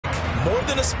More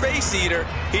than a space eater,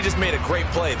 he just made a great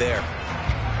play there.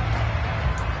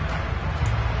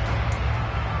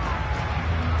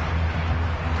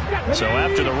 So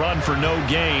after the run for no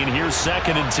gain, here's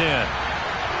 2nd and 10.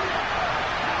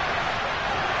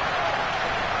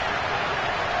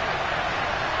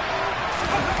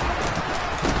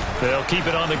 They'll keep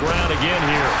it on the ground again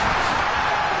here.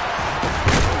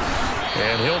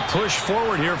 And he'll push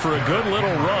forward here for a good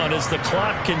little run as the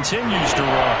clock continues to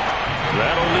run.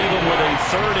 That'll leave them with a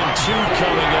 3rd and 2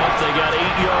 coming up. They got 8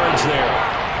 yards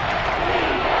there.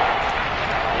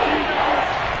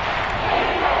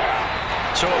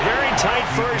 So a very tight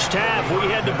first half.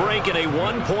 We had to break in a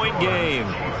 1-point game.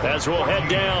 As we'll head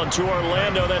down to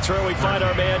Orlando, that's where we find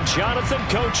our man Jonathan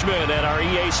Coachman at our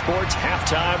EA Sports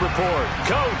Halftime Report.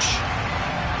 Coach.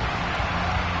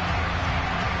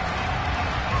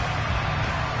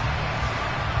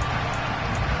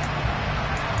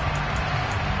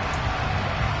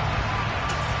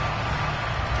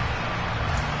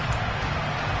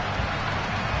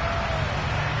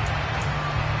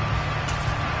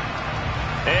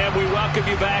 And we welcome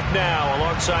you back now.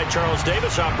 Alongside Charles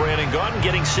Davis, I'm Brandon Gaudin,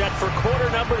 getting set for quarter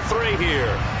number 3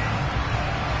 here.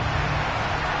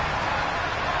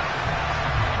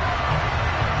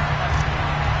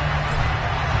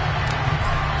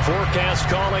 Forecast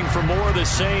calling for more of the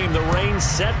same. The rain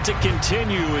set to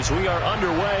continue as we are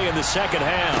underway in the second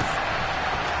half.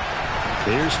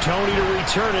 Here's Tony to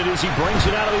return it as he brings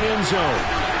it out of the end zone.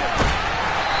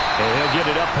 And he'll get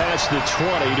it up past the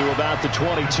 20 to about the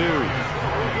 22.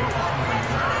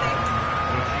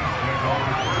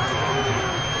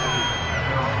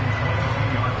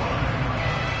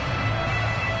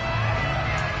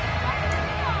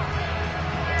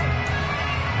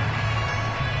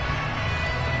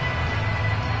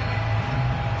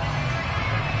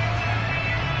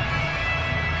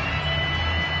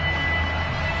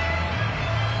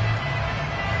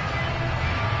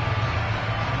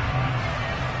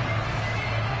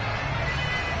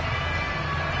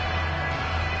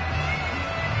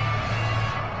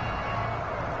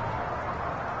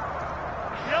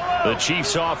 The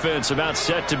Chiefs offense about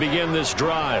set to begin this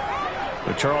drive.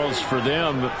 But Charles, for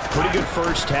them, pretty good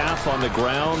first half on the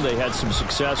ground. They had some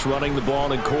success running the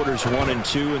ball in quarters 1 and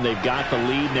 2, and they've got the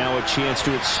lead now, a chance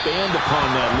to expand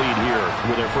upon that lead here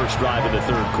with their first drive in the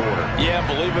 3rd quarter. Yeah,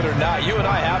 believe it or not, you and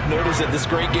I have noticed that this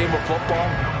great game of football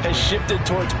has shifted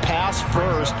towards pass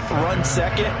first, run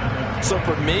second. So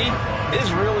for me, it's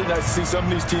really nice to see some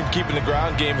of these teams keeping the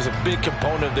ground game as a big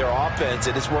component of their offense,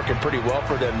 and it's working pretty well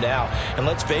for them now. And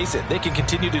let's face it, they can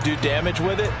continue to do damage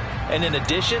with it. And in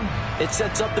addition, it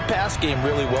sets up the pass game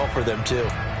really well for them too.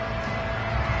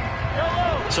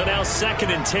 So now 2nd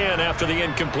and 10 after the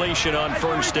incompletion on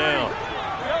first down.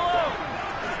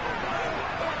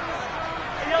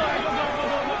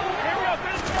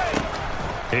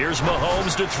 Here's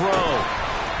Mahomes to throw.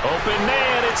 Open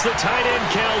man, it's the tight end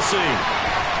Kelsey.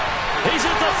 He's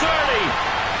at the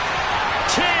 30.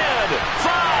 10,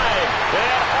 5,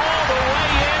 and all the way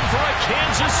in for a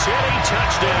Kansas City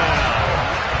touchdown.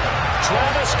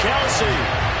 Travis Kelsey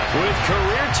with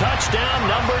career touchdown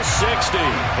number 60.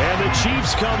 And the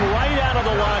Chiefs come right out of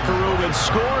the locker room and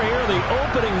score here in the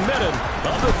opening minute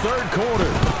of the 3rd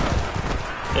quarter.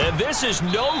 And this is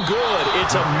no good.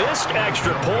 It's a missed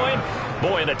extra point.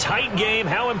 Boy, in a tight game,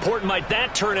 how important might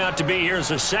that turn out to be here as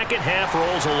the second half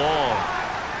rolls along?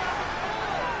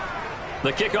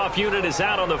 The kickoff unit is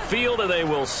out on the field, and they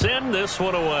will send this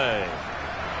one away.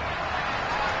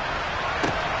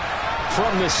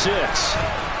 From the 6.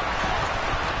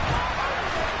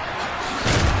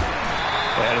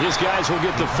 And his guys will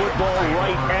get the football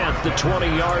right at the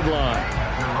 20-yard line.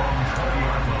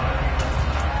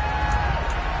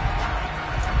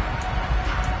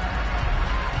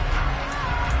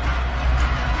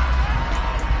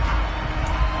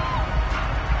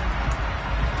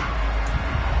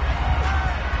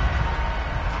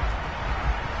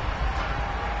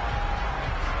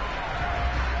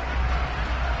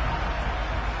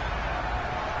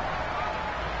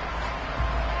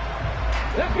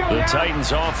 The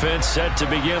Titans offense set to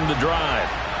begin the drive.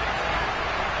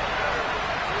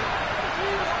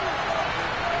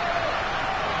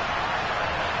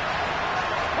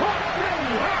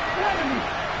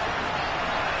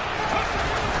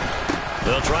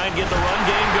 They'll try and get the run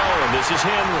game going. This is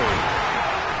Henry.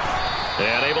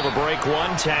 And able to break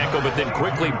one tackle, but then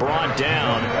quickly brought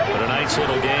down. But a nice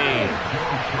little gain.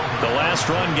 The last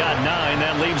run got 9.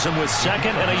 That leaves him with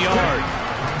 2nd and a yard.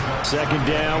 2nd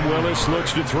down, Willis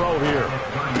looks to throw here.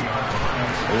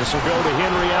 This will go to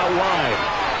Henry out wide.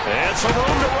 And some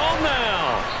room to roam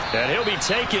now. And he'll be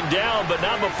taken down, but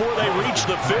not before they reach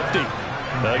the 50.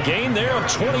 A gain there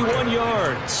of 21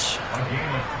 yards.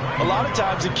 A lot of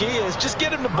times the key is just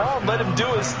get him the ball and let him do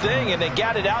his thing, and they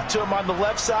got it out to him on the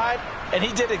left side, and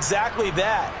he did exactly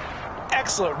that.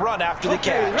 Excellent run after the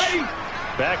catch.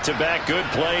 Back-to-back good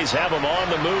plays have him on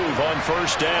the move on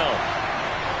first down.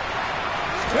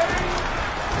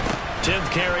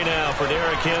 10th carry now for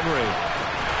Derrick Henry.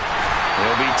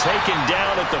 He'll be taken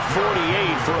down at the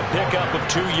 48 for a pickup of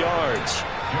 2 yards.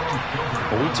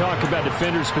 When we talk about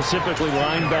defenders, specifically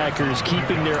linebackers,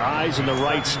 keeping their eyes in the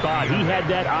right spot, he had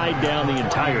that eye down the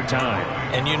entire time.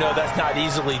 And you know that's not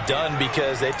easily done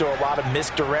because they throw a lot of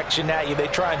misdirection at you. They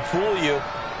try and fool you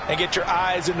and get your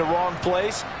eyes in the wrong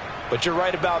place. But you're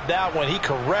right about that one. He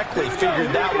correctly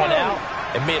figured that one out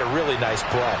and made a really nice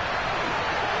play.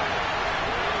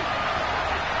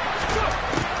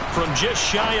 From just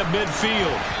shy of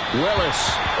midfield, Willis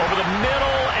over the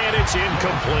middle, and it's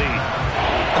incomplete.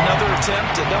 Another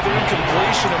attempt, another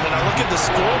incompletion, and when I look at the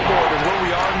scoreboard and where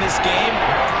we are in this game,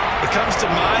 it comes to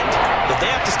mind that they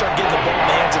have to start getting the ball in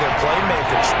the hands of their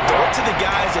playmakers. Throw it to the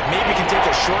guys that maybe can take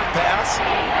a short pass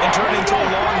and turn it into a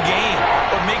long gain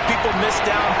or make people miss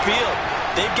downfield.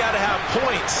 They've got to have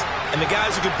points, and the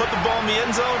guys who can put the ball in the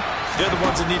end zone, they're the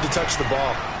ones that need to touch the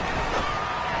ball.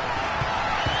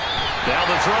 Now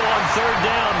the throw on third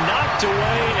down, knocked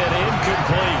away and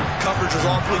incomplete. Coverage was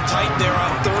awfully tight there on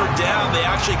third down. They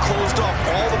actually closed off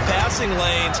all the passing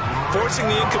lanes, forcing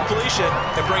the incompletion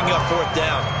and bringing up fourth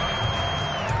down.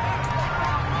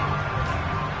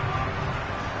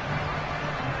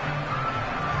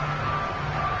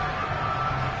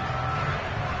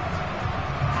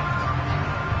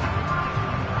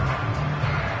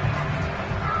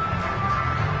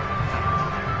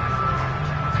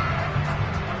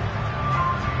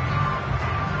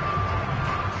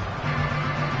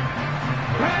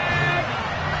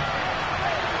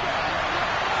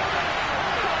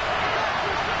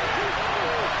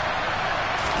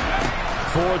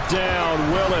 Fourth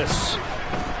down, Willis.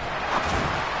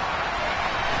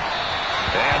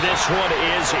 And this one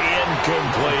is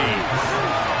incomplete.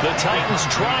 The Titans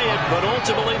try it, but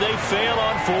ultimately they fail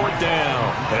on fourth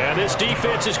down. And this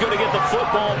defense is going to get the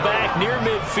football back near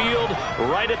midfield,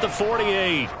 right at the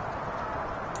 48.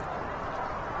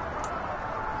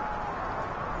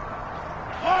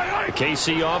 The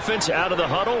KC offense out of the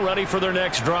huddle, ready for their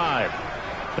next drive.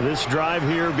 This drive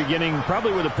here beginning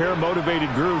probably with a pair of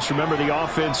motivated groups. Remember, the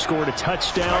offense scored a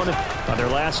touchdown on their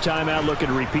last time out, looking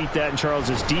to repeat that in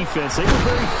Charles's defense. They were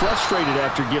very frustrated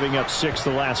after giving up 6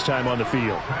 the last time on the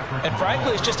field. And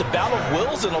frankly, it's just a battle of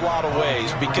wills in a lot of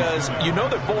ways because you know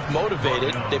they're both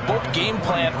motivated. They both game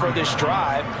plan for this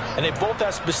drive, and they both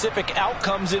have specific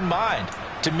outcomes in mind.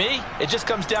 To me, it just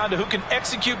comes down to who can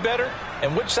execute better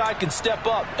and which side can step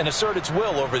up and assert its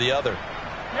will over the other.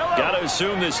 Got to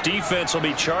assume this defense will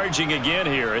be charging again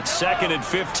here. It's 2nd and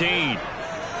 15.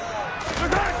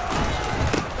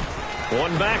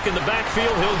 One back in the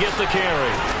backfield. He'll get the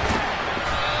carry.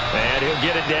 And he'll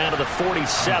get it down to the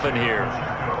 47 here.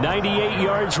 98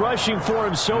 yards rushing for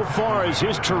him so far as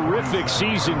his terrific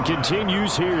season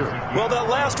continues here. Well, that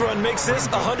last run makes this a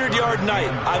 100-yard night.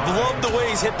 I've loved the way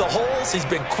he's hit the holes. He's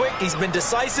been quick. He's been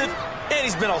decisive. And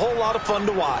he's been a whole lot of fun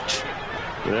to watch.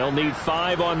 They'll need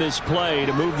 5 on this play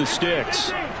to move the sticks.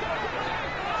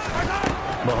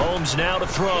 Mahomes now to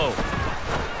throw.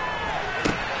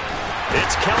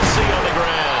 It's Kelsey on the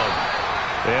ground.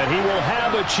 And he will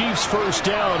have a Chiefs first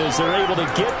down as they're able to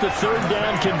get the third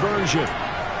down conversion.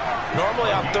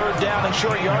 Normally on third down and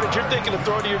short yardage, you're thinking to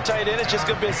throw to your tight end. It's just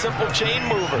going to be a simple chain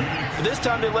mover. But this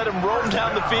time they let him roam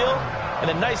down the field,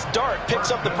 and a nice dart picks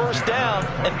up the first down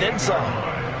and then some.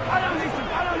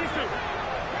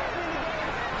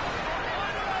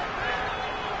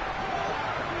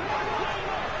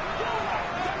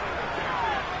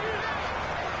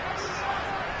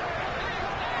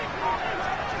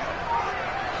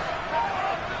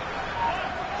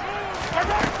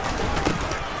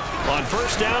 On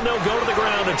first down, they'll go to the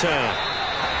ground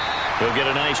attack. He'll get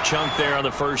a nice chunk there on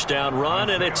the first down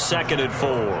run, and it's 2nd and 4.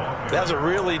 That was a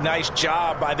really nice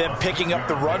job by them picking up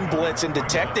the run blitz and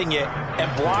detecting it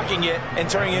and blocking it and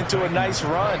turning it into a nice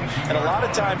run. And a lot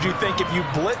of times you think if you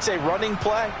blitz a running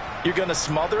play, you're going to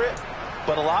smother it.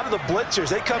 But a lot of the blitzers,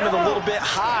 they come in a little bit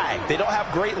high. They don't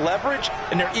have great leverage,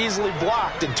 and they're easily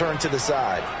blocked and turned to the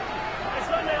side.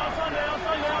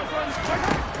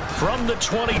 From the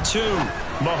 22,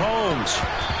 Mahomes.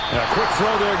 A quick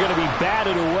throw there going to be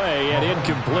batted away and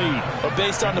incomplete. But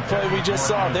based on the play we just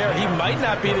saw there, he might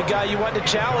not be the guy you want to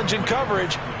challenge in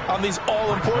coverage on these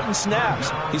all-important snaps.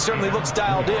 He certainly looks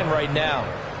dialed in right now.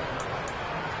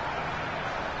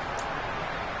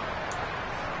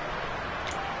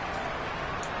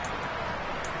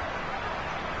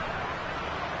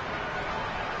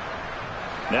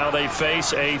 Now they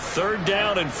face a 3rd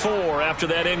down and 4 after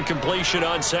that incompletion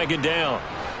on 2nd down.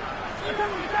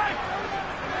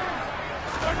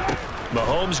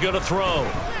 Mahomes going to throw.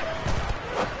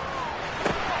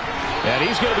 And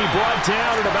he's going to be brought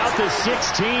down at about the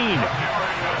 16.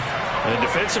 And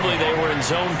defensively, they were in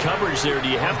zone coverage there. Do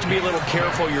you have to be a little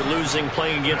careful? You're losing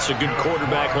playing against a good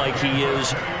quarterback like he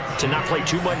is to not play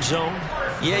too much zone?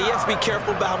 Yeah, you have to be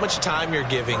careful about how much time you're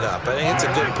giving up. I think it's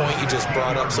a good point you just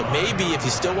brought up. So maybe if you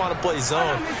still want to play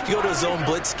zone, you go to a zone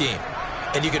blitz scheme.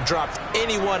 And you can drop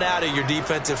anyone out of your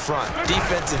defensive front.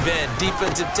 Defensive end,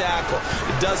 defensive tackle.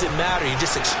 It doesn't matter. You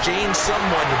just exchange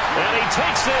someone. And he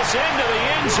takes this into the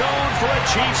end zone for a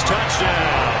Chiefs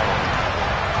touchdown.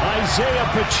 Isaiah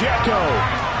Pacheco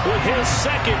with his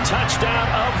 2nd touchdown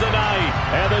of the night.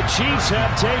 And the Chiefs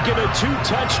have taken a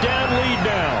 2-touchdown lead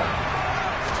now.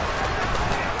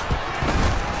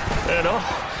 And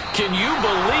can you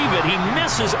believe it? He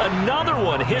misses another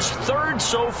one, his 3rd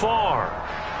so far.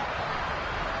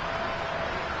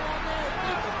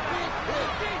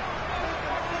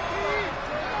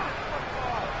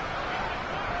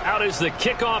 Out is the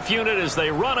kickoff unit as they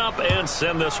run up and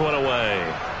send this one away.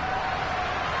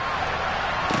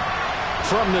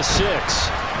 From the 6.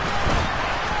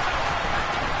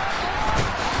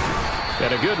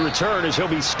 And a good return as he'll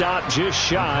be stopped just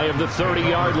shy of the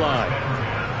 30-yard line.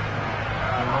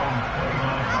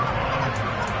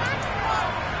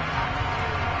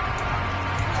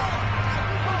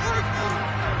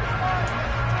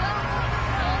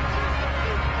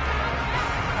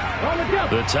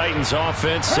 The Titans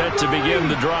offense set to begin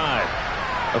the drive.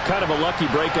 Kind of a lucky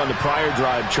break on the prior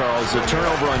drive, Charles. The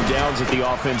turnover on downs that the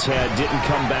offense had didn't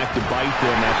come back to bite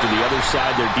them after the other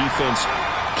side. Their defense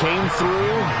came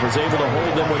through, was able to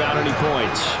hold them without any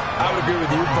points. I would agree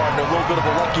with you, partner. A little bit of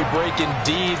a lucky break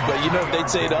indeed, but you know what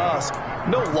they'd say to us?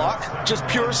 No luck, just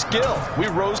pure skill. We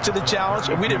rose to the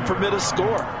challenge, and we didn't permit a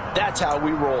score. That's how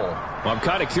we roll. Well, I'm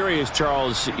kind of curious,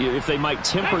 Charles, if they might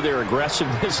temper their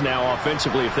aggressiveness now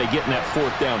offensively if they get in that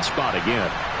 4th down spot again.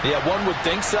 Yeah, one would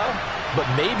think so, but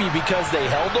maybe because they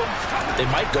held them, they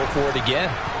might go for it again.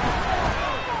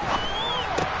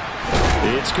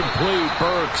 It's complete,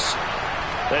 Burks.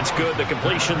 That's good. The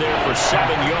completion there for 7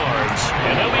 yards.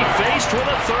 And they'll be faced with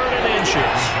a 3rd and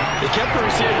inches. They kept the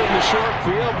receiver in the short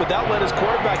field, but that let his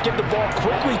quarterback get the ball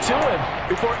quickly to him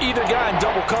before either guy in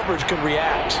double coverage could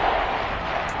react.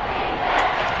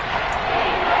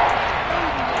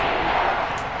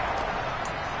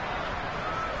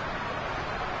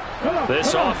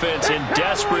 This offense in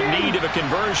desperate need of a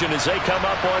conversion as they come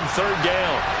up on 3rd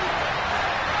down.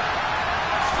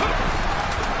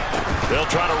 They'll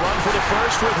try to run for the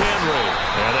first with Henry.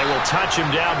 And they will touch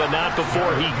him down, but not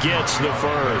before he gets the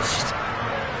first.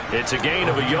 It's a gain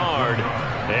of a yard,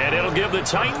 and it'll give the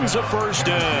Titans a 1st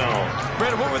down.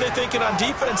 Brandon, what were they thinking on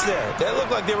defense there? They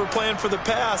looked like they were playing for the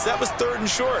pass. That was 3rd and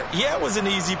short. Yeah, it was an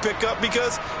easy pickup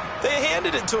because they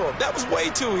handed it to him. That was way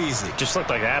too easy. Just looked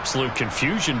like absolute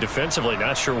confusion defensively.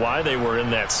 Not sure why they were in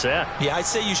that set. Yeah, I'd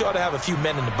say you ought to have a few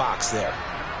men in the box there.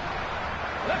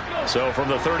 So from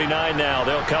the 39 now,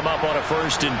 they'll come up on a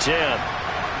 1st and 10.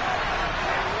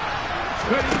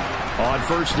 On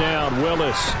 1st down,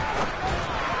 Willis.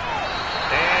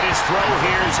 And his throw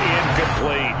here is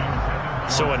incomplete.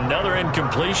 So another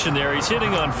incompletion there. He's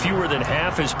hitting on fewer than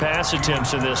half his pass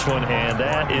attempts in this one, and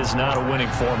that is not a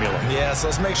winning formula. Yeah, so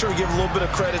let's make sure we give a little bit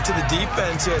of credit to the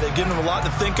defense here. They're giving him a lot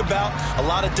to think about, a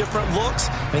lot of different looks,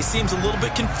 and he seems a little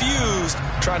bit confused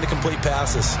trying to complete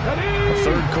passes. A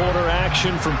 3rd quarter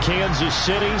action from Kansas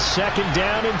City, 2nd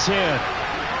down and 10.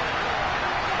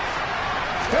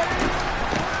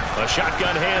 A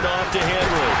shotgun handoff to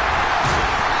Henry.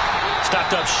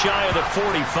 Stopped up shy of the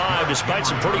 45 despite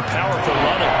some pretty powerful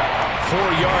running. 4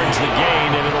 yards the gain,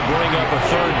 and it'll bring up a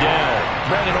 3rd down.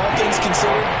 Brandon, all things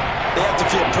considered, they have to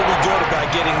feel pretty good about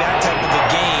getting that type of a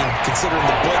gain considering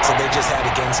the blitz that they just had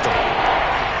against them.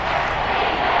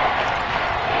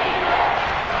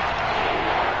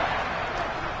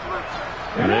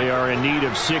 They are in need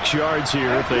of 6 yards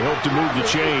here if they hope to move the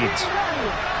chains.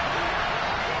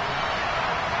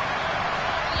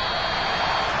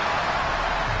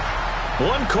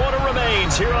 One quarter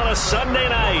remains here on a Sunday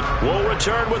night. We'll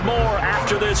return with more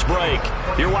after this break.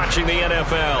 You're watching the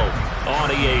NFL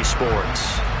on EA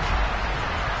Sports.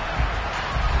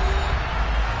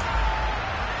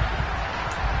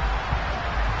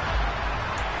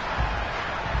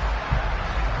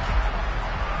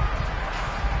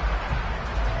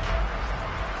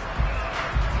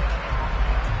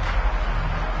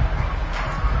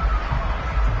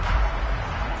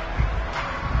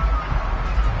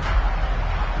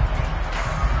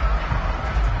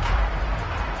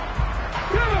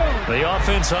 The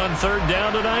offense on third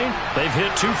down tonight, they've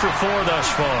hit 2 for 4 thus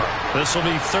far. This will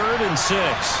be 3rd and 6.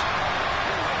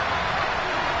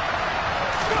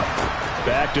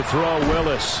 Back to throw,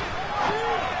 Willis.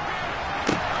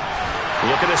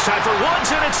 Look at this time for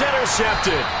Woods, and it's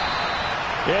intercepted.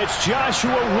 It's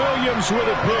Joshua Williams with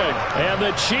a pick. And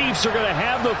the Chiefs are going to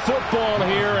have the football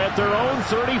here at their own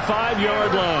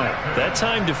 35-yard line. That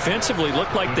time defensively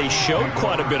looked like they showed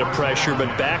quite a bit of pressure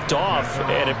but backed off,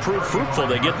 and it proved fruitful.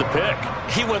 They get the pick.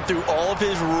 He went through all of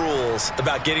his rules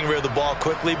about getting rid of the ball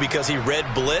quickly because he read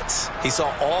blitz. He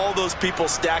saw all those people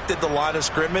stacked at the line of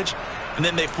scrimmage, and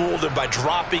then they fooled him by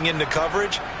dropping into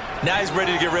coverage. Now he's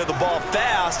ready to get rid of the ball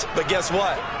fast, but guess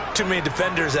what? Too many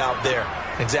defenders out there.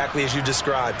 Exactly as you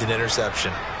described, an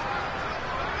interception.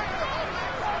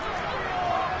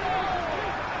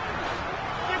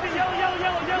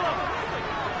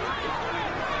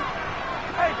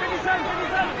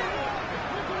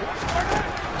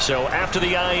 So after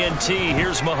the INT,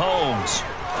 here's Mahomes.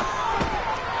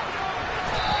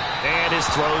 And his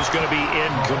throw's going to be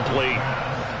incomplete.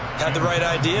 Had the right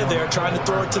idea there, trying to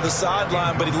throw it to the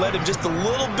sideline, but he led him just a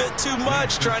little bit too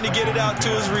much, trying to get it out to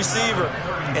his receiver.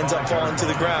 Ends up falling to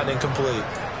the ground, incomplete.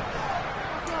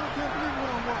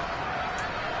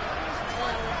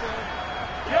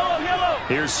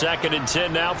 Here's 2nd and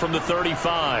 10 now from the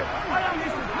 35.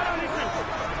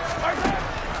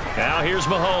 Now here's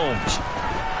Mahomes.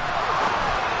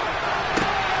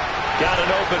 Got an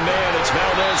open man. It's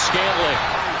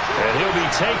Valdez-Scantling. And he'll be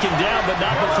taken down, but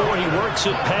not before he works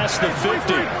it past the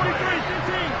 50.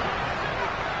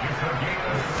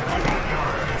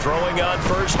 Throwing on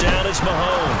first down is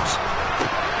Mahomes.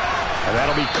 And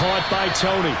that'll be caught by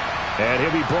Tony. And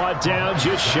he'll be brought down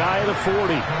just shy of the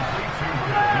 40.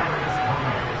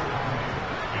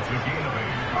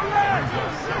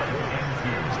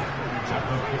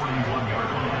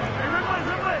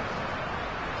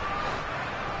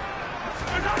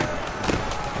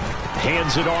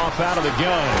 Hands it off out of the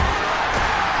gun.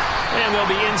 And they'll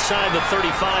be inside the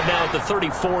 35 now at the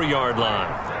 34-yard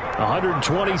line.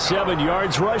 127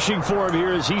 yards rushing for him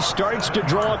here as he starts to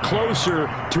draw closer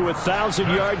to a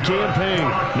 1,000-yard campaign.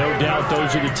 No doubt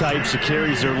those are the types of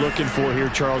carries they're looking for here,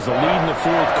 Charles. The lead in the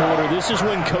fourth quarter. This is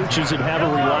when coaches that have a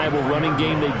reliable running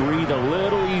game, they breathe a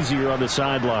little easier on the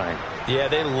sideline. Yeah,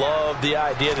 they love the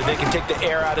idea that they can take the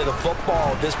air out of the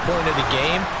football at this point of the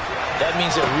game. That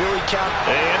means they really count.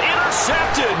 And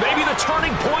intercepted. Maybe the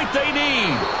turning point they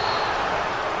need.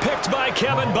 Picked by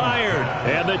Kevin Byard.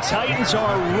 And the Titans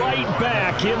are right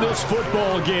back in this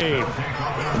football game.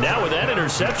 Now with that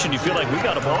interception, you feel like we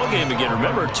got a ball game again.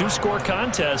 Remember, 2-score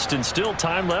contest and still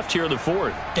time left here in the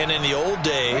fourth. And in the old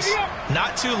days,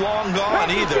 not too long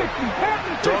gone either,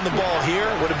 throwing the ball here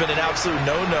would have been an absolute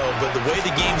no-no. But the way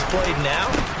the game's played now,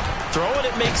 throwing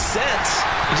it makes sense.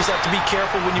 You just have to be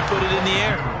careful when you put it in the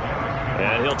air.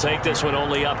 And he'll take this one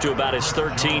only up to about his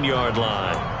 13-yard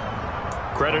line.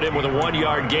 Credit him with a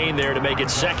 1-yard gain there to make it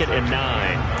 2nd and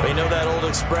 9. But you know that old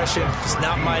expression, it's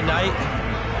not my night?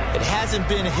 It hasn't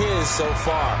been his so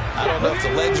far. I don't know if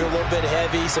the legs are a little bit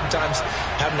heavy. Sometimes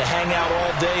having to hang out all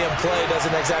day and play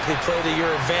doesn't exactly play to your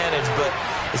advantage, but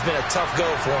it's been a tough go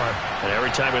for him. And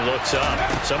every time he looks up,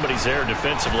 somebody's there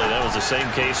defensively. That was the same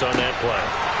case on that play.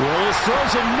 Willis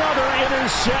throws another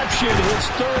interception, his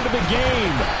 3rd of the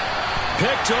game.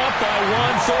 Picked up by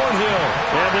Juan Thornhill.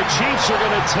 And the Chiefs are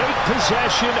going to take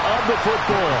possession of the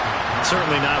football.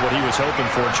 Certainly not what he was hoping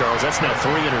for, Charles. That's now 3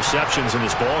 interceptions in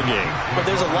this ball game. But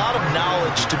there's a lot of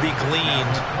knowledge to be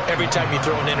gleaned every time you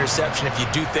throw an interception if you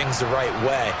do things the right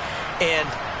way. And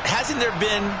hasn't there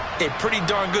been a pretty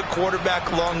darn good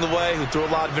quarterback along the way who threw a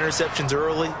lot of interceptions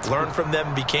early, learned from them,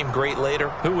 and became great later?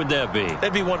 Who would that be?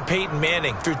 That'd be one Peyton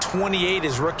Manning. Threw 28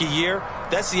 his rookie year.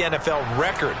 That's the NFL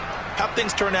record. How'd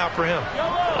things turn out for him?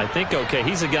 I think okay.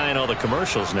 He's a guy in all the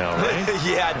commercials now, right?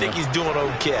 Yeah, I think he's doing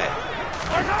okay.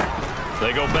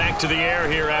 They go back to the air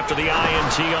here after the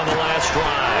INT on the last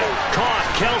drive. Caught,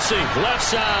 Kelsey, left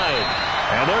side.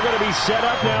 And they're going to be set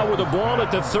up now with the ball at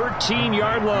the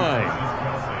 13-yard line.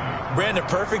 Brandon,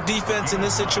 perfect defense in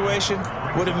this situation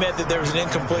would have meant that there was an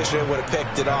incompletion and would have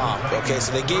picked it off. Okay,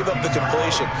 so they gave up the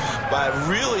completion. But I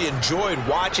really enjoyed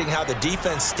watching how the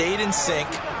defense stayed in sync,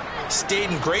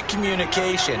 stayed in great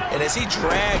communication, and as he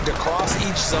dragged across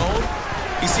each zone,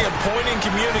 you see him pointing,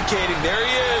 communicating. There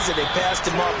he is, and they passed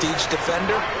him off to each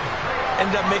defender.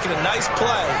 Ended up making a nice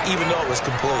play, even though it was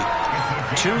complete.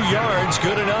 2 yards,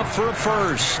 good enough for a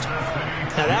first.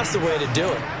 Now that's the way to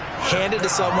do it. Hand it to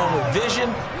someone with vision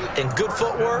and good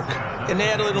footwork, and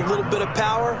add in a little bit of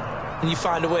power, and you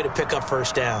find a way to pick up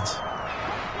first downs.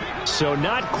 So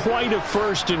not quite a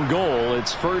 1st and goal.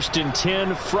 It's 1st and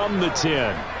 10 from the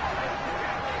 10.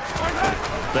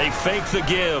 They fake the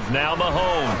give. Now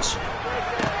Mahomes.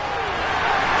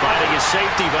 Finding his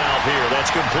safety valve here. That's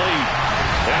complete.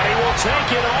 And he will take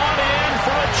it on in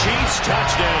for a Chiefs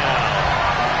touchdown.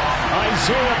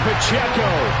 Isaiah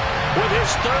Pacheco with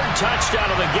his third touchdown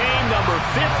of the game, number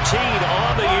 15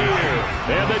 on the year.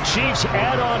 And the Chiefs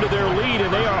add on to their lead,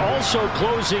 and they are also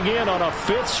closing in on a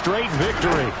fifth straight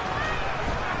victory.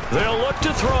 They'll look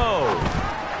to throw.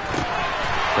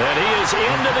 And he is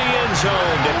into the end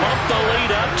zone to bump the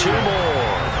lead up 2 more.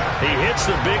 He hits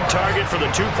the big target for the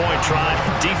 2-point try.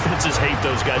 Defenses hate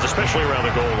those guys, especially around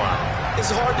the goal line.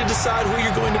 It's hard to decide who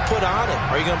you're going to put on him.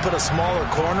 Are you going to put a smaller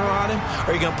corner on him?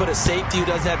 Are you going to put a safety who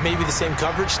doesn't have maybe the same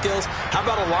coverage skills? How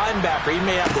about a linebacker? He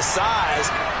may have the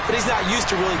size, but he's not used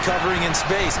to really covering in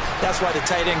space. That's why the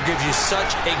tight end gives you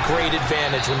such a great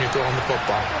advantage when you're throwing the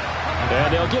football.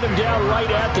 And they'll get him down right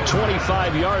at the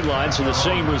 25-yard line, so the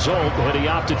same result, but he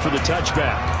opted for the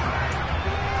touchback.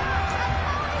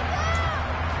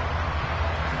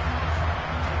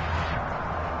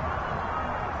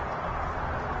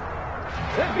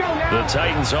 The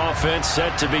Titans offense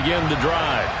set to begin the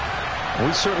drive.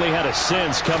 We certainly had a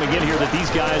sense coming in here that these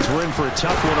guys were in for a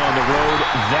tough one on the road.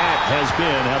 That has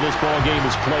been how this ball game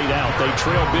has played out. They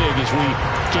trail big as we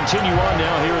continue on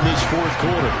now here in this fourth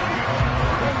quarter.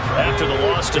 After the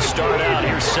loss to start out,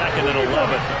 here's 2nd and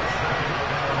 11.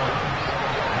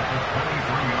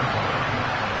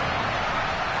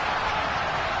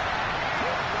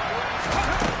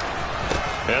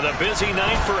 And the busy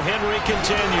night for Henry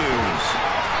continues.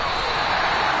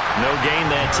 No gain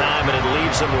that time, and it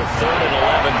leaves them with 3rd and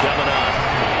 11 coming up.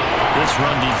 This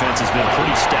run defense has been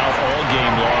pretty stout all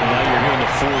game long. Now you're here in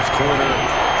the fourth quarter.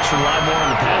 Should rely more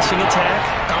on the passing attack?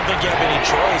 I don't think you have any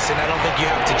choice, and I don't think you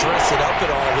have to dress it up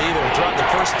at all either. Throughout the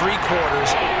first 3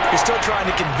 quarters, you're still trying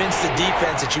to convince the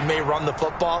defense that you may run the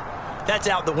football.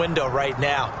 That's out the window right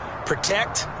now.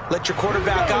 Protect, let your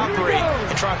quarterback operate,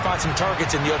 and try and find some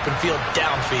targets in the open field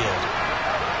downfield.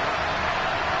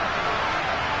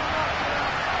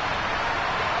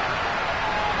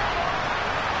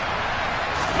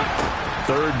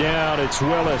 Third down, it's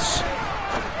Willis.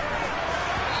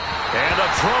 And the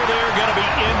throw there going to be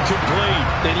incomplete.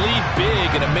 They lead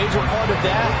big, and a major part of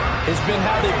that has been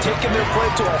how they've taken their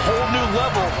play to a whole new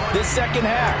level this second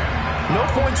half. No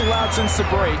points allowed since the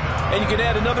break, and you can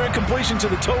add another incompletion to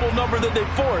the total number that they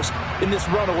forced in this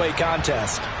runaway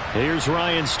contest. Here's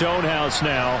Ryan Stonehouse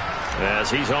now,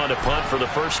 as he's on to punt for the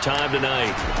first time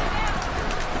tonight.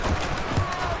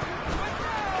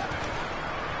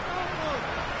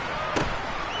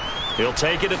 He'll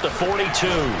take it at the 42.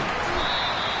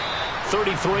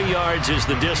 33 yards is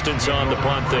the distance on the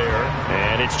punt there.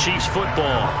 And it's Chiefs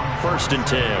football. 1st and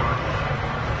 10.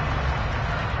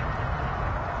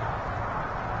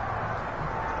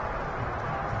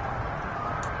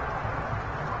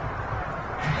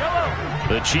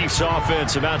 The Chiefs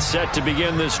offense about set to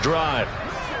begin this drive.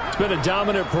 It's been a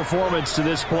dominant performance to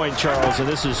this point, Charles, and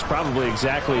this is probably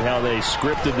exactly how they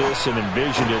scripted this and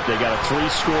envisioned it. They got a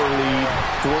 3-score lead,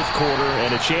 fourth quarter,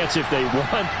 and a chance if they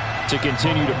want to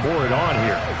continue to pour it on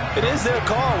here. It is their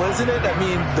call, isn't it? I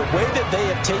mean, the way that they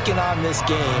have taken on this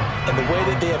game and the way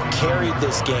that they have carried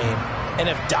this game and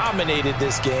have dominated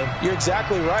this game, you're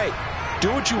exactly right.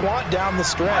 Do what you want down the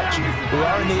stretch. We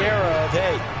are in the era of,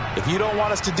 hey, if you don't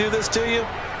want us to do this to you,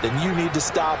 then you need to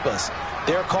stop us.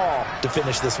 Their call to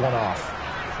finish this one off.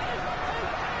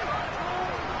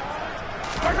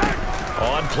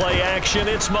 On play action,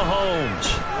 it's Mahomes.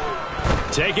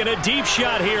 Taking a deep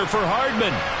shot here for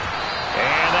Hardman.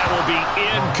 And that will be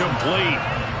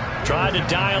incomplete. Tried to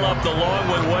dial up the long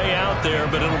one way out there,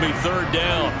 but it'll be 3rd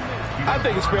down. I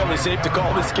think it's fairly safe to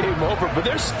call this game over, but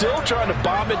they're still trying to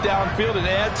bomb it downfield and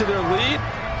add to their lead.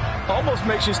 Almost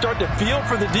makes you start to feel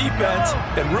for the defense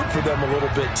and root for them a little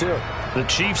bit, too. The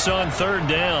Chiefs on 3rd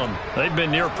down. They've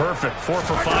been near perfect. 4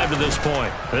 for 5 to this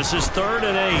point. This is 3rd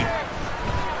and 8.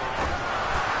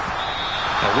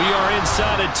 And we are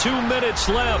inside of 2 minutes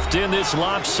left in this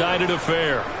lopsided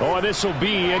affair. Oh, this will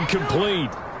be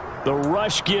incomplete. The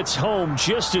rush gets home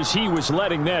just as he was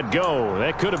letting that go.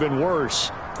 That could have been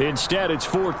worse. Instead, it's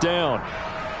 4th down.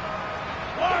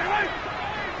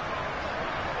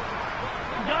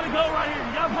 You got to go right here.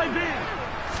 You got to play big.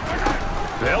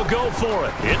 They'll go for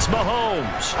it. It's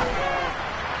Mahomes.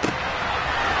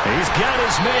 He's got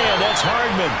his man. That's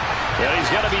Hardman. And he's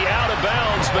got to be out of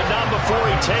bounds, but not before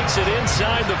he takes it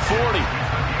inside the 40.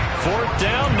 4th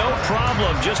down, no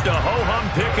problem. Just a ho-hum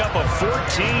pickup of 14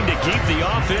 to keep the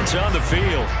offense on the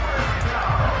field.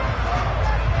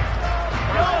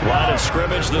 Line of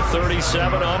scrimmage, the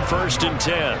 37 on 1st and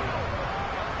 10.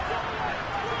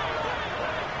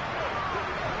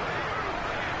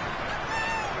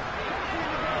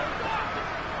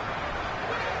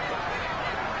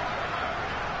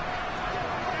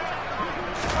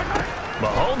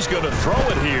 Mahomes going to throw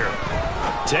it here.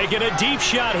 Taking a deep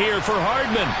shot here for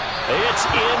Hardman. It's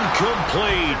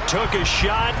incomplete. Took a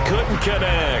shot, couldn't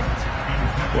connect.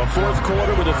 Well, fourth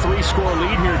quarter with a 3-score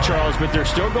lead here, Charles, but they're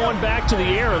still going back to the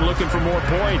air and looking for more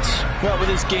points. Well, with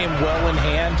this game well in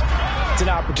hand, it's an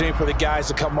opportunity for the guys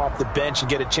to come off the bench and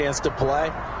get a chance to play.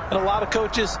 And a lot of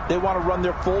coaches, they want to run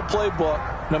their full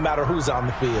playbook no matter who's on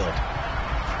the field.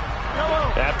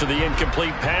 After the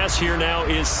incomplete pass, here now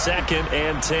is 2nd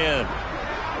and 10.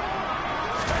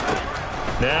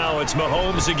 Now it's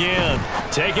Mahomes again.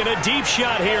 Taking a deep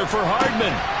shot here for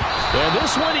Hardman. And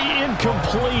this one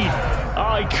incomplete.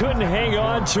 Oh, he couldn't hang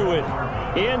on to it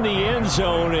in the end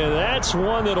zone, and that's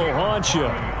one that'll haunt you.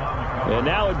 And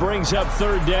now it brings up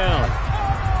 3rd down.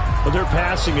 Well, their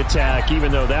passing attack,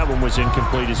 even though that one was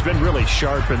incomplete, has been really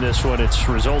sharp in this one. It's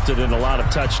resulted in a lot of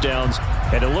touchdowns,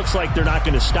 and it looks like they're not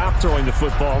going to stop throwing the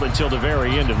football until the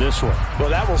very end of this one. Well,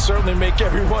 that will certainly make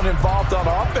everyone involved on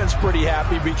offense pretty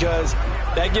happy because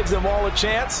that gives them all a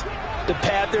chance to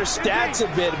pad their stats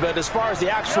a bit. But as far as the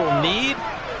actual need,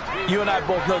 you and I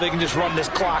both know they can just run this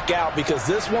clock out because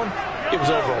this one, it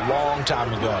was over a long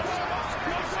time ago.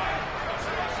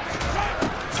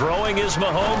 Throwing is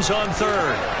Mahomes on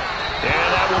 3rd. And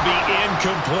that will be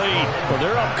incomplete. Well,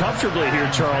 they're up comfortably here,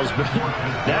 Charles, but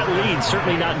that lead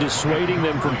certainly not dissuading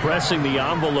them from pressing the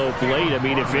envelope late. I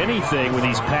mean, if anything, with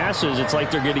these passes, it's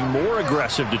like they're getting more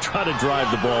aggressive to try to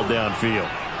drive the ball downfield.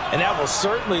 And that will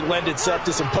certainly lend itself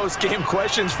to some post-game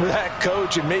questions for that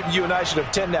coach, and maybe you and I should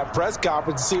attend that press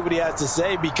conference and see what he has to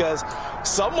say because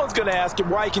someone's going to ask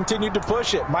him why he continued to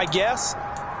push it. My guess,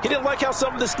 he didn't like how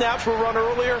some of the snaps were run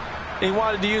earlier, and he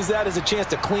wanted to use that as a chance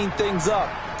to clean things up.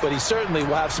 But he certainly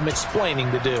will have some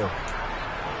explaining to do.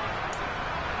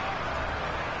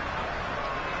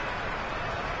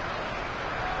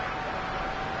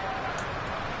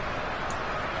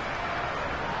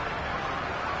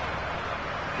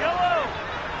 Yellow.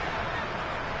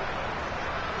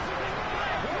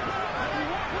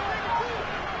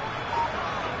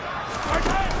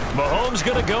 Mahomes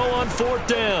going to go on 4th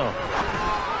down.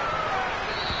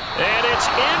 And it's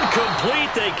incomplete.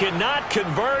 They cannot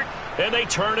convert, and they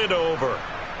turn it over.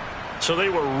 So they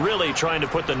were really trying to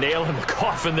put the nail in the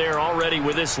coffin there already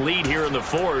with this lead here in the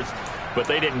 4th, but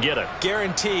they didn't get it.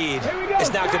 Guaranteed it's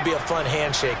not going to be a fun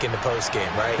handshake in the postgame,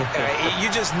 right?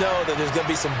 You just know that there's going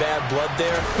to be some bad blood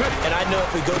there. And I know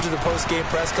if we go to the postgame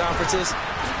press conferences,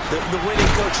 the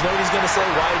winning coach knows he's going to say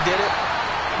why he did it.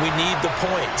 We need the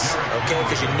points, okay?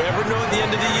 Because you never know at the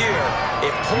end of the year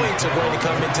if points are going to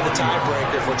come into the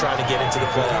tiebreaker if we're trying to get into the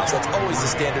playoffs. That's always the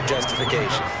standard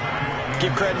justification.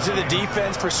 Give credit to the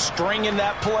defense for stringing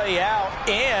that play out,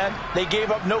 and they gave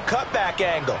up no cutback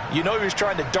angle. You know he was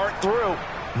trying to dart through.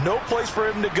 No place for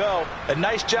him to go. A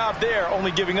nice job there, only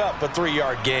giving up a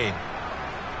 3-yard gain.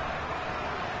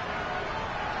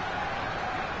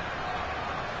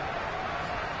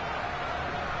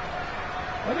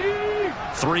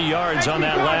 3 yards on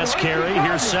that last carry.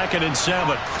 Here's 2nd and 7.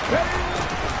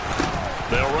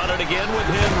 They'll run it again with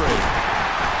Henry.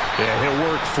 Yeah, he'll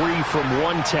work free from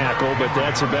one tackle, but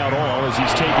that's about all as he's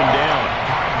taken down.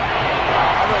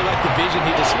 I really like the vision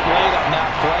he displayed on that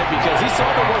play because he saw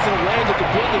there wasn't a lane to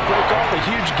completely break off a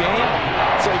huge gain.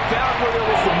 So he found where there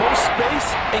was the most space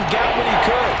and got what he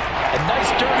could. A nice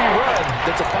dirty run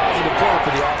that's a positive play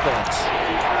for the offense.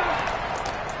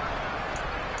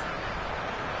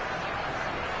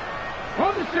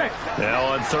 Now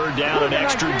on 3rd down, an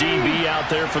extra DB out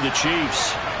there for the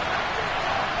Chiefs.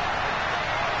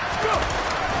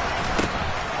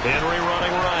 Henry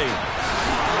running right.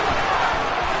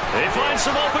 They find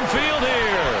some open field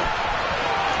here.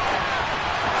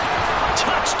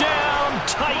 Touchdown,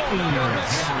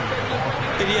 Titans.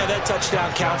 And yeah, that touchdown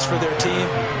counts for their team,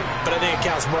 but I think it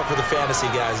counts more for the fantasy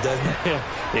guys, doesn't it?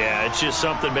 Yeah, it's just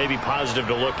something maybe positive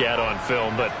to look at on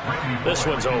film, but this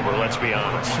one's over, let's be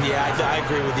honest. Yeah, I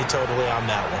agree with you totally on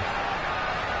that one.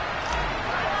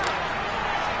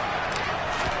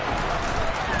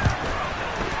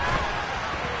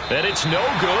 And it's no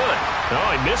good.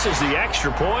 Oh, he misses the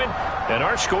extra point, and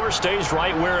our score stays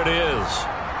right where it is.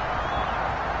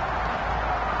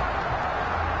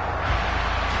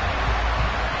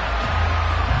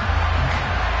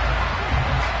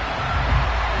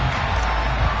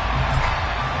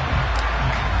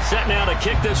 Set now to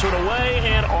kick this one away,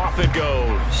 and off it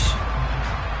goes.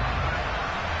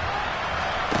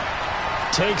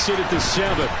 Takes it at the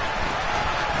 7.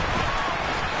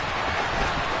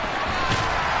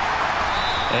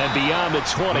 And beyond the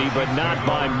 20, but not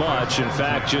by much. In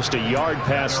fact, just a yard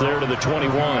pass there to the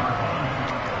 21.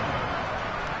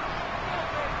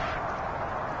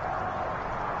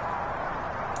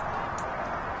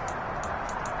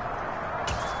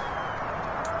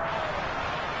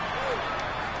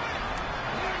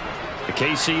 The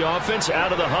KC offense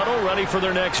out of the huddle, ready for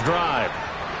their next drive.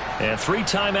 And 3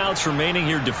 timeouts remaining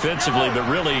here defensively, but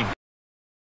really...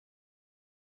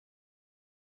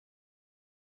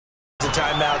 The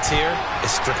timeouts here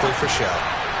is strictly for show.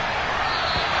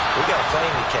 We got a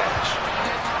plane to catch.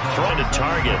 Throwing to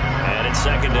target, and it's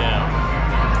second down.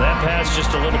 That pass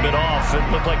just a little bit off. It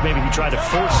looked like maybe he tried to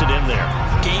force it in there.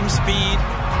 Game speed,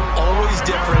 always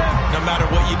different, no matter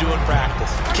what you do in practice.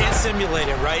 Can't simulate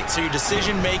it, right? So your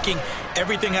decision-making,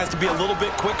 everything has to be a little bit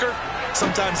quicker.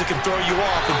 Sometimes it can throw you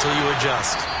off until you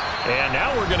adjust. And now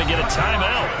we're going to get a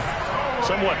timeout.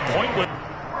 Somewhat pointless.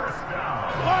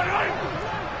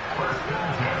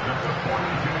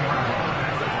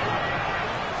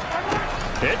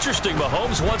 Interesting,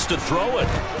 Mahomes wants to throw it.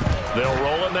 They'll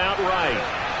roll him out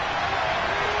right.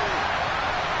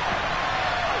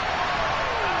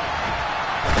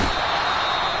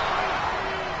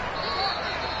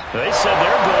 They said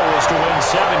their goal was to win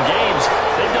 7 games.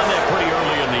 They've done that pretty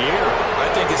early in the year. I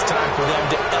think it's time for them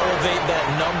to elevate that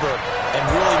number and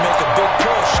really make a big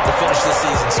push to finish the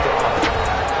season strong.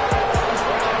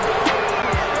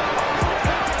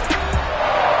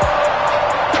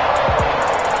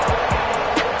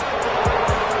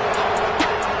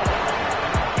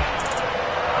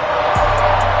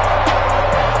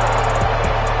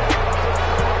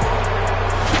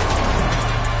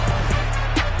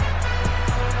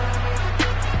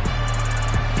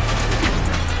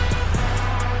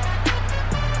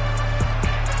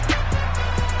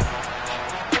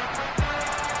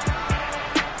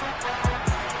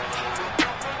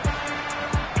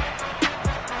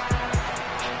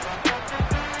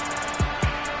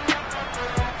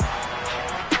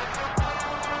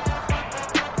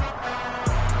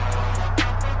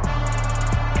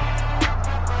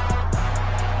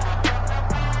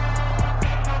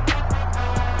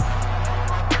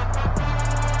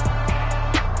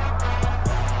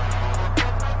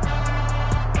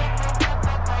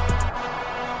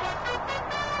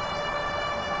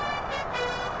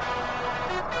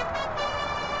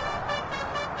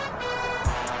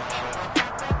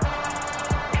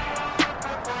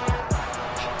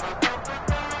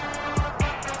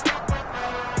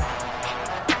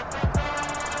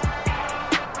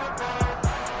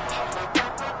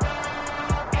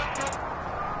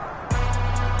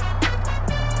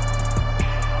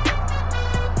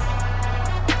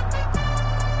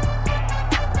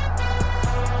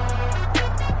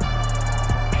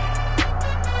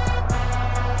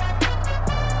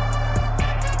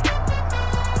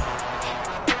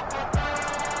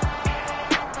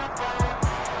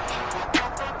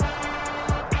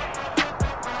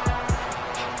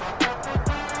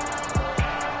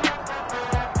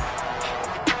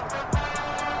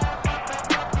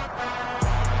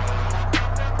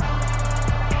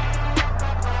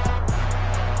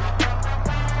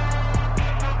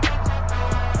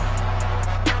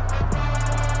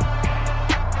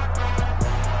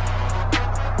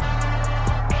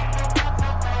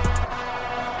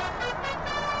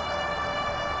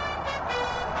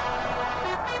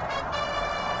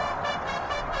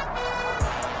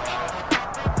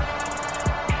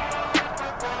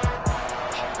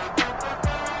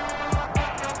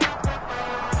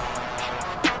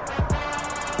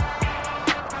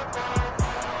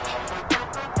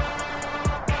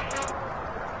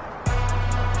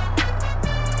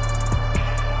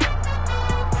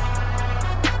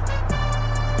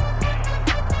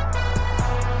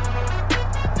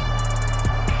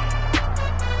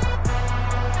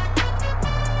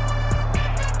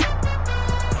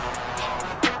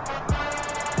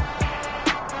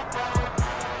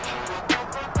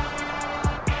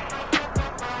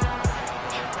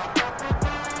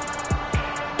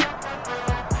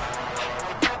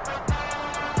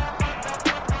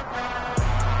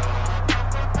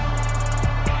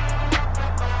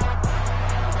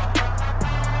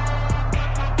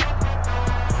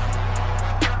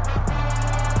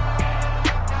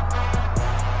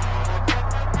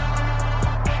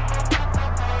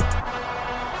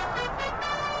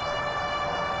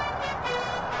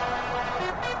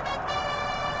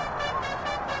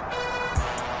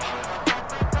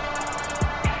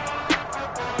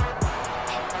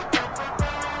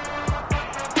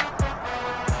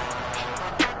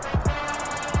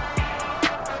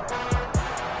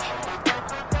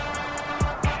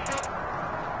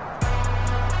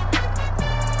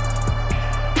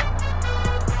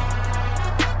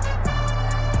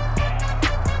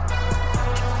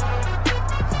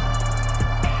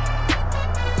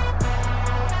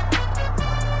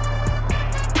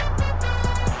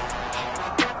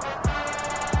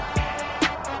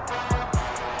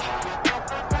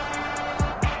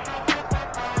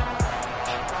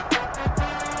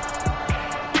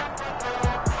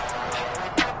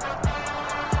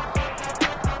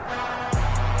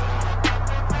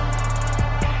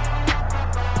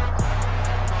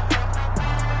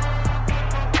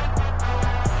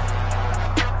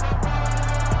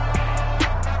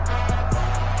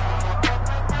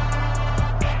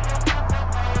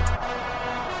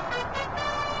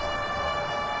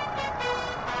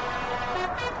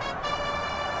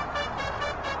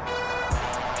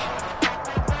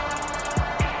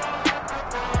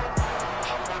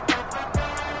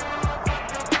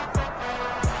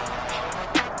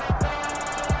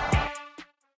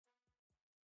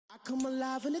 I come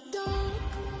alive in the dark,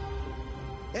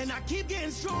 and I keep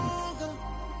getting stronger.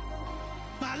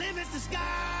 My limit's the sky.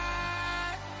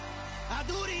 I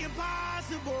do the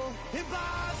impossible,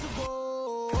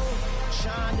 impossible.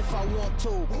 Shine if I want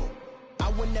to. I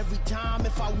win every time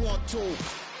if I want to.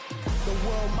 The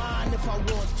world mine if I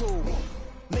want to.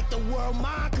 Make the world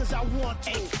mine cause I want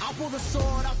to. I'll pull the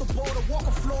sword out the border, walk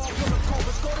a floor full of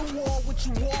cobras. Go to war with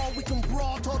you all, we can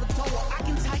brawl toe to toe. I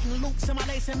can tighten loops in my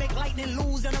lace and make lightning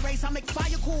lose in a race. I make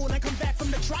fire cool and come back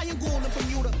from the triangle in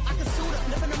Bermuda. I can suit up,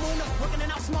 live in the moon up, working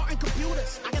and outsmarting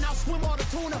computers. I can outswim all the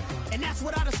tuna, and that's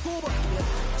without a scuba.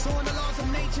 So in the laws of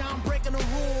nature, I'm breaking the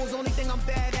rules. Only thing I'm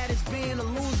bad at is being a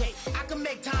loser. I can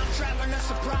make time traveling a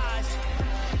surprise.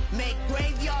 Make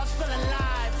graveyards feel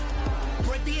alive.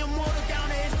 Break the immortal down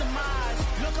to his demise.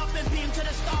 Look up and beam to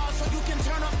the stars so you can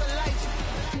turn off the lights.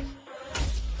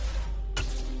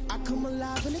 I come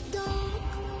alive in the dark,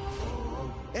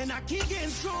 and I keep getting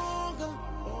stronger.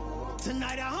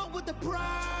 Tonight I hunt with the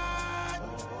pride.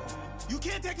 You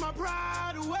can't take my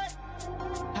pride away.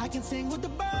 I can sing with the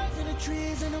birds and the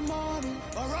trees in the morning,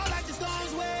 or roll like the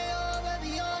storms way over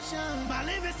the ocean. My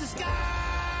limit's the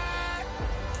sky.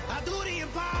 I do the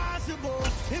impossible,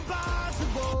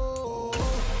 impossible.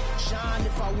 Shine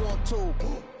if I want to.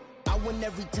 I win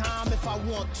every time if I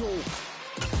want to.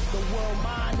 The world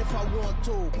mine if I want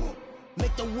to.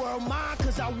 Make the world mine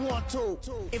cause I want to.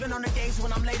 Even on the days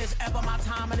when I'm late as ever, my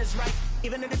timing is right.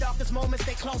 Even in the darkest moments,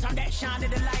 stay close, I'm that shine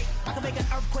of the light. I can make an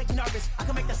earthquake nervous, I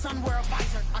can make the sun wear a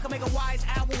visor. I can make a wise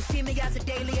owl see me as a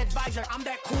daily advisor. I'm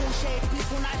that cool shade,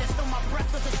 peaceful night, that's still my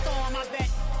breath is a storm, I bet.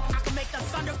 I can make the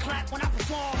thunder clap when I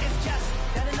perform. It's just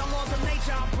that in the laws of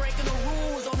nature, I'm breaking the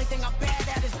rules. Only thing I'm bad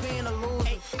at is being a loser.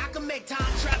 Hey, I can make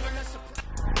time traveling a surprise.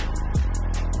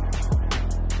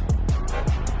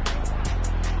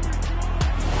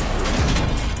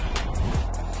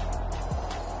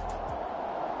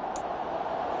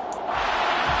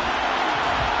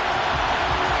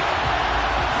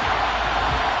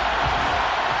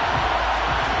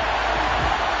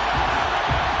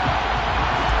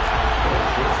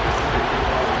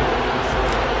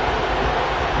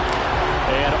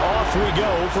 We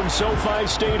go from SoFi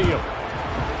Stadium.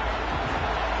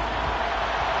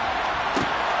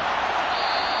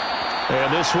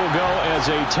 And this will go as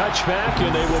a touchback,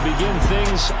 and they will begin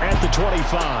things at the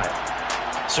 25.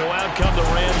 So out come the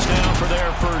Rams now for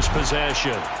their first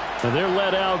possession. And they're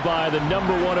led out by the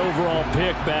 #1 overall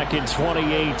pick back in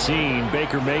 2018,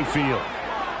 Baker Mayfield.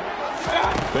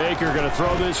 Baker going to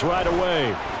throw this right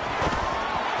away.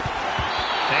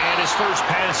 And his first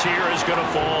pass here is going to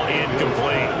fall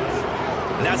incomplete.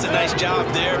 And that's a nice job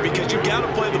there because you've got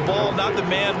to play the ball, not the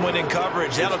man when in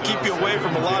coverage. That'll keep you away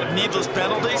from a lot of needless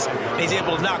penalties. And he's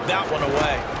able to knock that one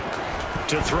away.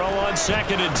 To throw on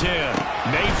 2nd and 10,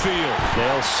 Mayfield.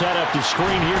 They'll set up the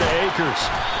screen here to Akers.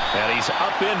 And he's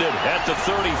upended at the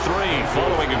 33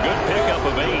 following a good pickup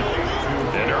of 8.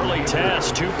 An early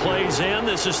test, 2 plays in.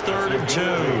 This is 3rd and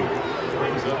 2.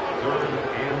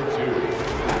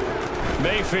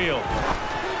 Mayfield.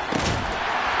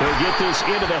 They'll get this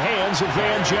into the hands of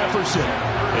Van Jefferson.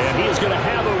 And he is going to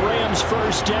have a Rams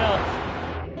first down.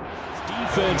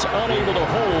 Defense unable to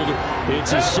hold.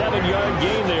 It's a 7-yard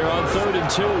gain there on 3rd and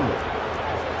 2.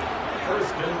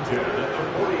 1st and 10 at the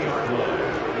 40-yard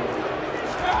line.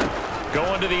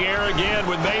 Going to the air again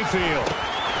with Mayfield.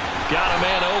 Got a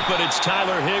man open. It's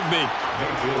Tyler Higbee.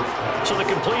 So the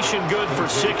completion good for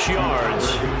 6 yards.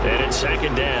 And it's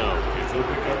 2nd down. It's a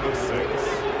pickup of 6.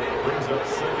 Brings up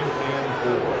 2nd and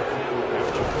 4.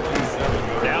 At the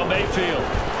 47-yard. Now Mayfield.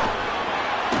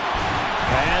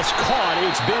 Pass caught.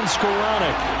 It's Ben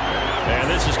Skoranek. And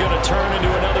this is going to turn into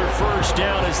another first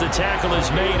down as the tackle is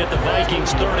made at the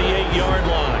Vikings' 38-yard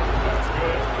line. That's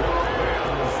good.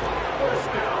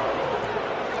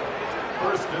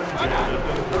 First and 10 at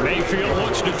the 30. Mayfield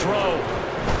looks to throw.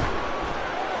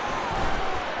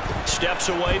 Steps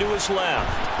away to his left.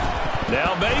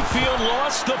 Now Mayfield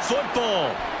lost the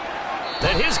football.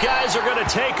 And his guys are going to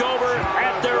take over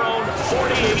at their own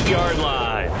 48-yard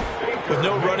line. With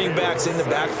no running backs in the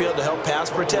backfield to help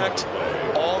pass protect,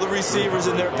 all the receivers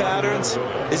in their patterns,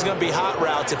 these are going to be hot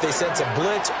routes. If they sense a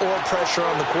blitz or pressure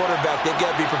on the quarterback, they've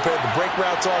got to be prepared to break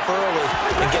routes off early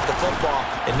and get the football.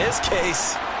 In this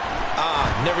case,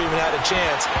 never even had a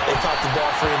chance. They popped the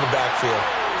ball free in the backfield.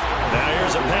 Now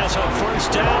here's a pass on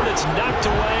first down that's knocked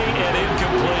away and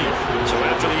incomplete. So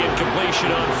after the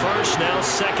incompletion on first, now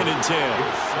 2nd and 10.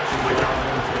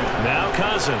 Now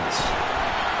Cousins.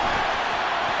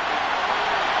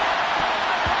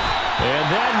 And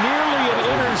that nearly an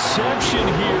interception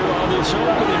here on this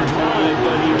opening drive,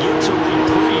 but he gets a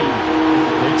reprieve.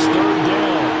 It's 3rd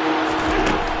down.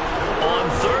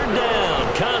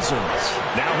 Cousins.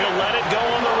 Now he'll let it go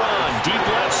on the run. Deep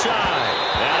left side.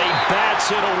 And he bats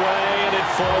it away, and it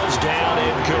falls down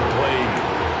incomplete.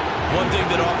 One thing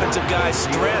that offensive guys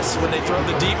stress when they throw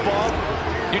the deep ball,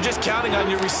 you're just counting on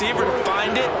your receiver to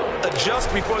find it,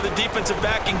 adjust before the defensive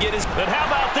back can get his... But how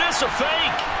about this, a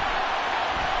fake?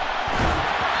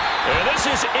 And this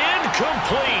is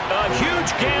incomplete. A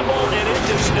huge gamble, and it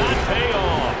does not pay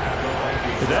off.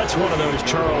 That's one of those,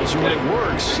 Charles. When it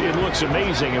works, it looks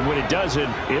amazing, and when it doesn't,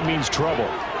 it means trouble.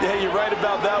 Yeah, you're right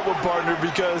about that one, partner,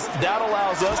 because that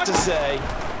allows us to say,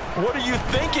 what are you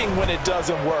thinking when it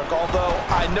doesn't work? Although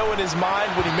I know in his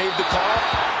mind when he made the call,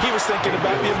 he was thinking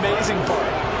about the amazing part.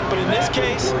 But in this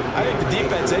case, I think the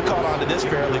defense, they caught on to this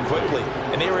fairly quickly,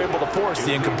 and they were able to force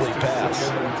the incomplete pass.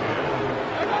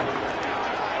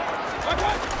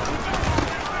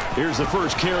 Here's the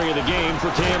first carry of the game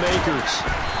for Cam Akers.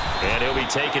 And he'll be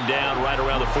taken down right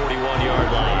around the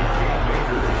 41-yard line.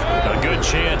 A good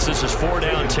chance this is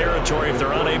 4-down territory if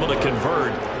they're unable to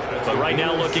convert. But right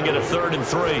now looking at a 3rd and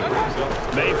 3.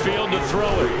 Mayfield to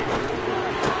throw it.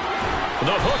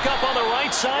 The hook up on the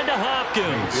right side to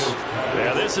Hopkins.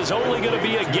 Now this is only going to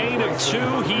be a gain of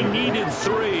 2. He needed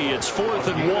 3. It's 4th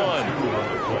and 1.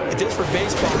 Just for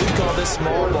baseball, we call this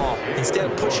small ball. Instead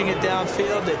of pushing it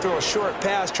downfield, they throw a short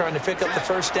pass trying to pick up the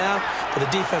first down, but the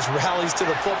defense rallies to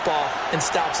the football and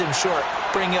stops him short,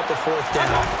 bringing up a 4th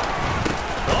down.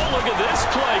 Oh, look at this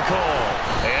play call.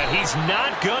 And he's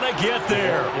not going to get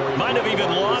there. Might have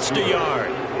even lost a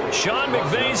yard. Sean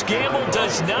McVay's gamble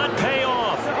does not pay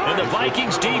off, and the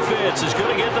Vikings defense is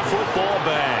going to get the football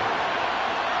back.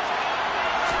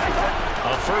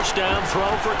 A 1st down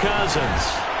throw for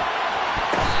Cousins.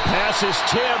 Pass is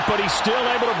tipped, but he's still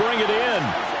able to bring it in.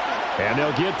 And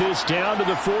they'll get this down to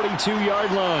the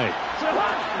 42-yard line.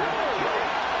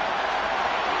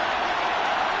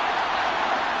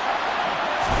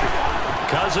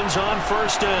 Cousins on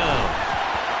 1st down.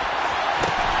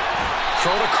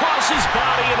 Thrown across his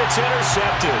body, and it's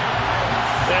intercepted.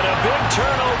 And a big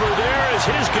turnover there as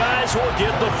his guys will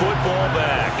get the football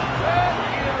back.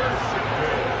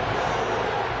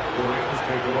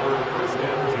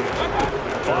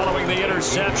 Following the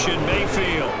interception,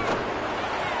 Mayfield.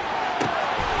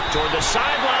 Toward the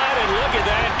sideline, and look at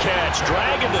that catch.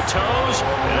 Dragging the toes,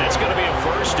 and that's going to be a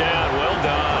 1st down. Well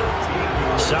done.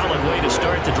 Solid way to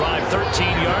start the drive.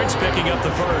 13 yards, picking up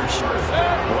the 1st.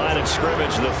 Line of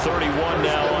scrimmage, the 31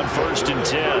 now on 1st and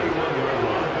 10.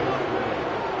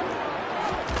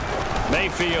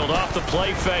 Mayfield off the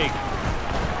play fake.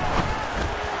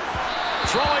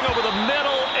 Throwing over the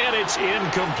middle, and it's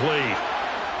incomplete.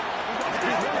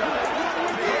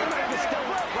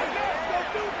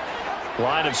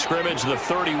 Line of scrimmage, the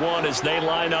 31, as they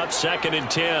line up 2nd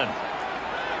and 10.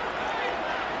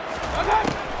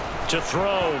 To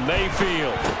throw,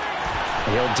 Mayfield.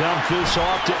 He'll dump this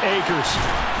off to Akers.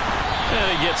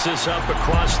 And he gets this up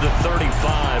across the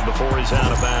 35 before he's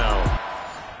out of bounds.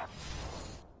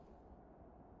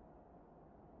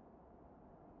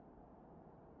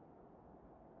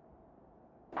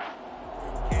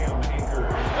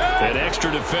 An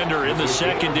extra defender in the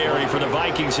secondary for the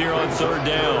Vikings here on 3rd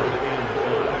down.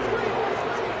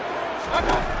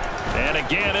 And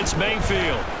again, it's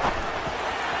Mayfield.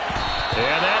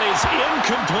 And that is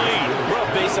incomplete. Well,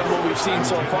 based on what we've seen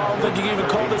so far, I don't think you can even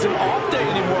call this an off day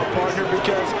anymore, partner,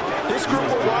 because this group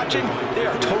we're watching, they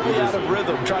are totally out of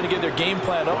rhythm, trying to get their game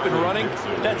plan up and running.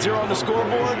 That 0 on the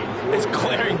scoreboard is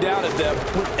glaring down at them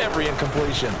with every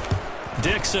incompletion.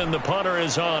 Dixon, the punter,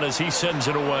 is on as he sends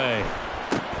it away.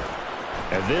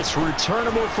 And this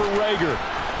returnable for Rager.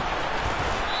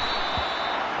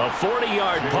 A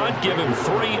 40-yard punt, give him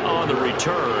 3 on the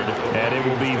return. And it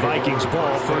will be Vikings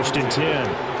ball, 1st and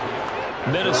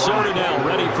 10. Minnesota now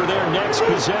ready for their next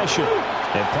possession.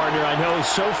 And, partner, I know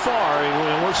so far,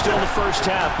 and we're still in the 1st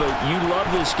half, but you love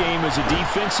this game as a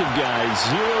defensive guy.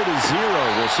 0-0.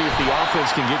 We'll see if the offense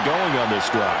can get going on this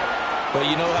drive. But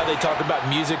you know how they talk about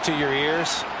music to your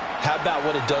ears? How about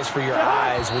what it does for your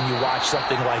eyes when you watch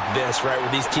something like this, right, where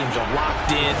these teams are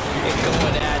locked in and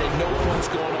going at it, no points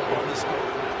going up on the score.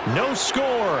 No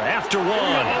score after 1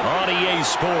 on EA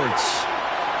Sports.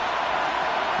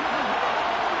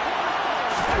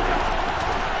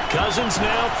 Cousins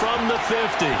now from the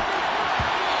 50.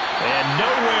 And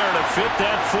nowhere to fit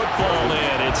that football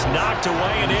in. It's knocked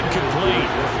away and incomplete.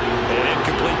 An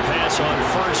incomplete pass on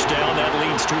 1st down. That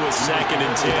leads to a 2nd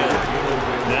and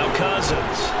 10. Now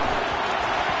Cousins.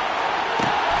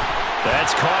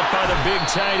 That's caught by the big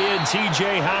tight end,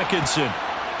 T.J. Hockenson.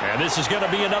 And this is going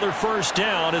to be another 1st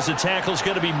down as the tackle's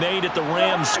going to be made at the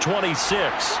Rams' 26.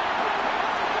 2nd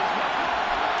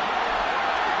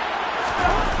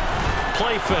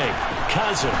Play fake.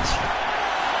 Cousins.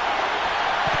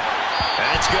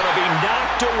 That's going to be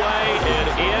knocked away and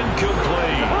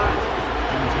incomplete.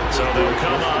 So they'll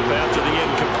come up after the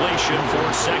incompletion for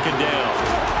second down.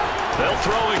 They'll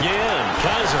throw again.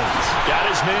 Cousins got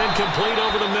his man complete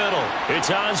over the middle.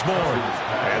 It's Osborne.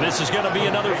 And this is going to be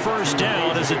another first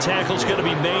down as the tackle's going to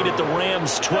be made at the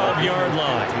Rams' 12-yard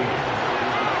line.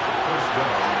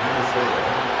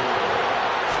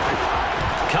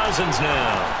 Cousins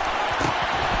now.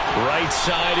 Right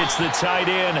side, it's the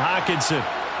tight end, Hockenson.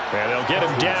 And they'll get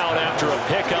him down after a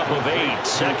pickup of 8,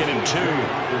 2nd and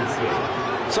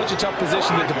 2. Such a tough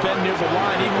position to defend near the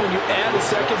line, even when you add a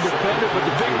second defender, but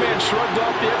the big man shrugged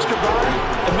off the extra body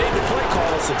and made the play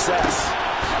call a success.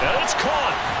 And it's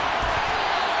caught.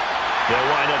 They'll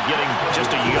wind up getting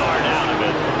just a yard out of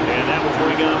it, and that will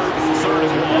bring up 3rd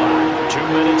and 1. 2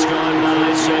 minutes gone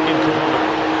by, second quarter.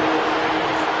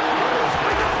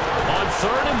 On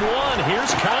 3rd and 1,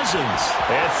 here's Cousins.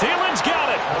 And Thielen's got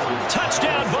it.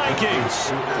 Touchdown,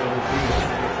 Vikings.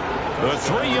 A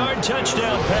 3-yard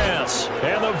touchdown pass.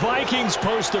 And the Vikings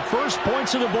post the first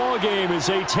points of the ball game as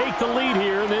they take the lead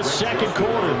here in this second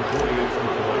quarter.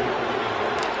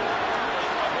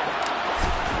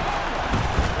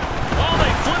 Oh,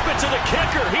 they flip it to the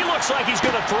kicker. He looks like he's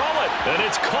going to throw it. And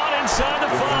it's caught inside the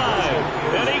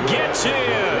 5. And he gets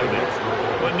in.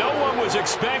 But no one was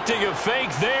expecting a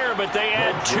fake there, but they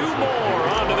add 2 more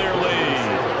onto their lead.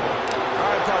 All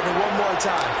right, partner, one more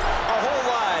time. Our whole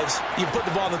lives, you put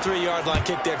the ball on the 3-yard line,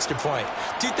 kick the extra point.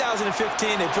 2015,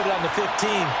 they put it on the 15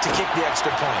 to kick the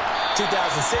extra point.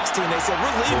 2016, they said,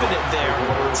 we're leaving it there.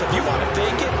 So if you want to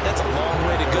fake it, that's a long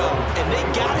way to go. And they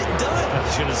got it done. I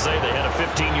was going to say they had a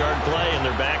 15-yard play in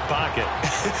their back pocket.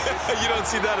 You don't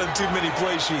see that on too many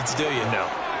play sheets, do you? No.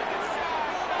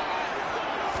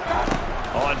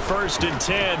 On 1st and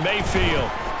 10,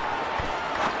 Mayfield.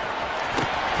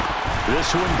 This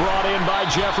one brought in by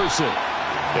Jefferson.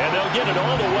 And they'll get it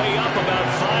all the way up about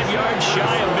 5 yards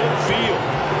shy of midfield.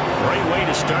 Great way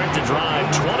to start the drive.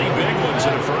 20 big ones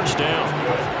and a first down.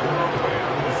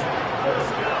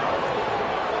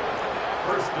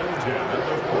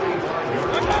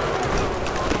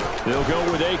 They'll go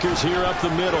with Akers here up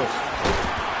the middle.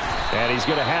 And he's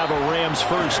going to have a Rams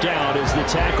first down as the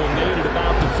tackle made at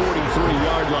about the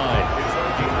 43-yard line.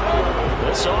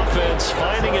 This offense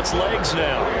finding its legs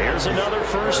now. Here's another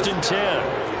 1st and 10.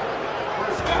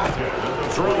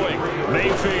 Throwing,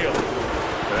 Mayfield.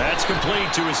 That's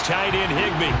complete to his tight end,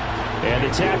 Higbee. And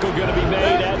the tackle going to be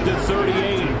made at the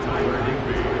 38.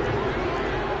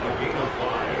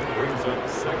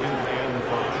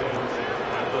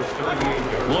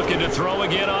 Looking to throw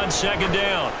again on 2nd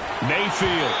down.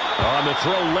 Mayfield on the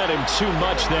throw, led him too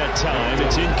much that time.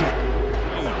 It's incomplete.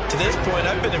 To this point,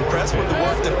 I've been impressed with the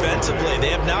work defensively. They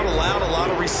have not allowed a lot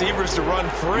of receivers to run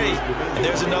free. And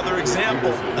there's another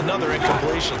example, another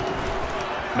incompletion.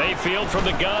 Mayfield from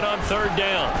the gun on 3rd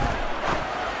down.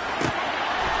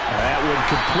 That one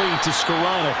complete to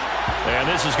Skoranek. And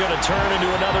this is going to turn into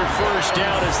another first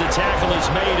down as the tackle is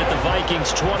made at the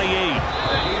Vikings 28.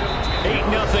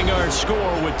 8-0 our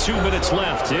score with 2 minutes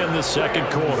left in the second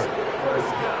quarter.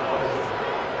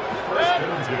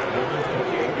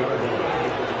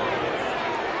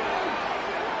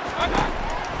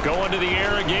 Going to the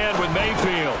air again with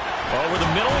Mayfield. Over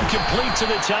the middle and complete to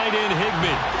the tight end,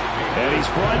 Higbee. And he's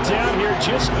brought down here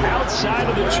just outside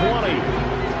of the 20.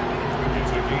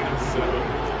 It's a gain of 7.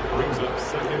 Brings up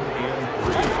 2nd and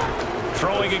 3.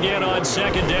 Throwing again on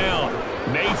 2nd down.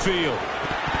 Mayfield.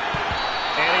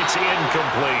 And it's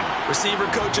incomplete. Receiver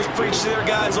coaches preach to their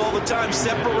guys all the time.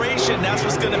 Separation, that's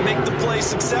what's going to make the play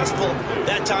successful.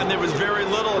 That time there was very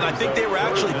little, and I think they were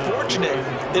actually fortunate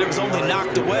that it was only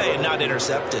knocked away and not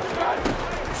intercepted.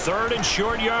 3rd and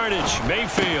short yardage.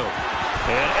 Mayfield.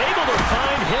 And able to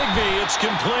find Higbee. It's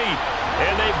complete.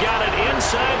 And they've got it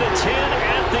inside the 10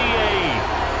 at the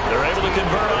 8. They're able to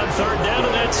convert on 3rd down,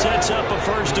 and that sets up a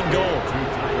 1st and goal.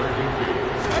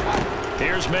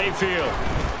 Here's Mayfield.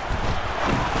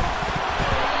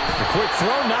 A quick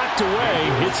throw knocked away.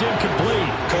 It's incomplete.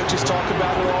 Coaches talk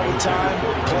about it all the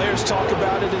time. Players talk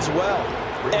about it as well.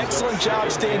 Excellent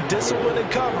job staying disciplined in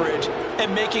coverage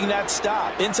and making that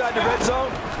stop. Inside the red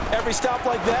zone, every stop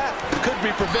like that could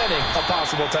be preventing a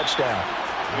possible touchdown.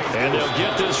 And they'll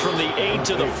get this from the 8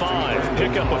 to the 5.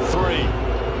 Pickup of 3.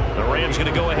 The Rams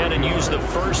going to go ahead and use the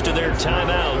first of their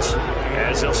timeouts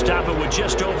as they'll stop it with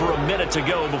just over a minute to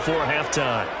go before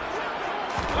halftime.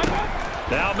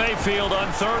 Now Mayfield on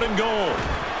 3rd and goal.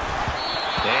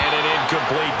 And an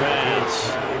incomplete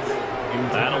pass.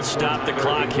 That'll stop the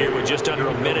clock here with just under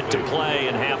a minute to play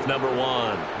in half number 1.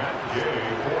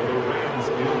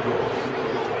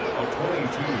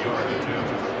 42-yard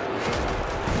attempt.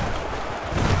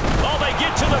 Oh, they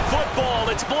get to the football.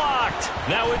 It's blocked.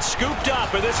 Now it's scooped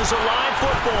up, and this is a live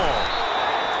football.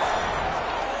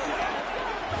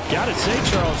 Got to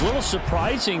say, Charles, a little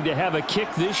surprising to have a kick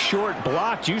this short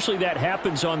blocked. Usually that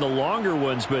happens on the longer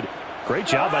ones, but great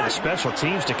job by the special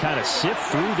teams to kind of sift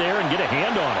through there and get a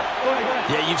hand on it.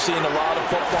 Yeah, you've seen a lot of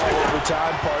football over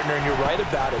time, partner, and you're right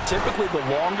about it. Typically, the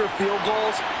longer field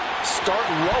goals start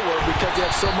lower because they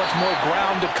have so much more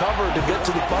ground to cover to get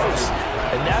to the post.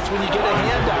 And that's when you get a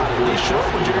hand on it. These short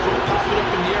ones, you're able to pop it up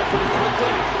in the air pretty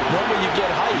quickly. Normally, you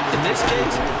get height. In this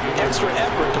case, extra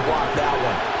effort to block that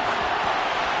one.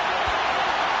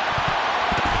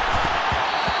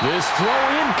 This throw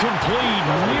incomplete,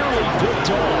 nearly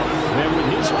picked off. And with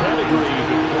his pedigree,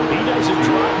 he doesn't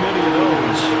drop many of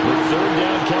those. With third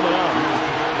down coming up.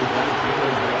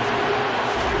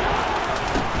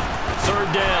 Third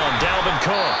down, Dalvin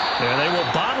Cook. And they will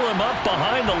bottle him up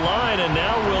behind the line, and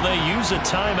now will they use a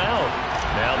timeout?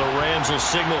 Now the Rams will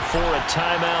signal for a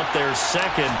timeout, their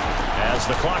second, as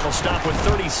the clock will stop with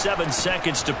 37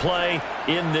 seconds to play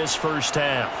in this first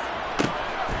half.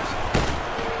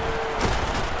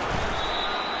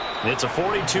 It's a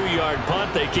 42-yard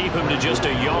punt. They keep him to just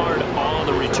a yard on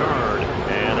the return.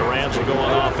 And the Rams will go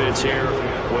on offense here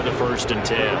with a 1st and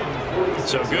 10.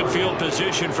 So good field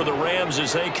position for the Rams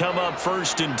as they come up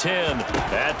 1st and 10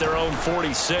 at their own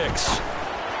 46.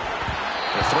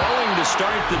 They're throwing to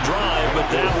start the drive, but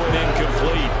that one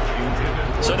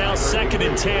incomplete. So now 2nd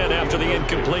and 10 after the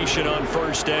incompletion on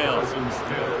 1st down.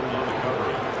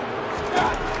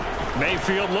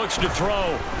 Mayfield looks to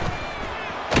throw.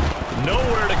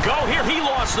 Nowhere to go here. He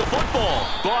lost the football.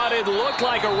 But it looked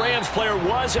like a Rams player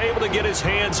was able to get his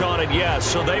hands on it, yes.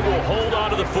 So they will hold on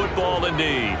to the football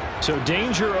indeed. So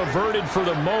danger averted for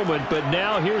the moment, but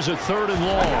now here's a 3rd and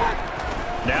long.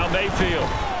 Now Mayfield.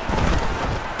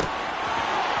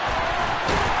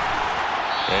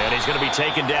 And he's going to be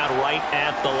taken down right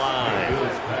at the line.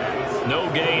 No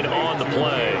gain on the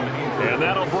play. And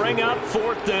that'll bring up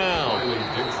 4th down.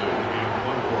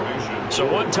 So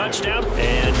 1 touchdown,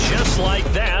 and just like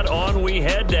that, on we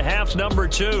head to half number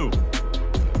 2.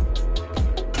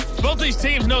 Both these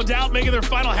teams, no doubt, making their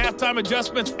final halftime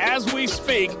adjustments as we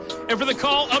speak. And for the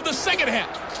call of the second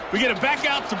half, we get it back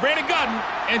out to Brandon Godden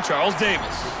and Charles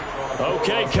Davis.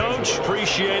 Okay, Coach,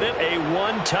 appreciate it. A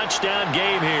 1-touchdown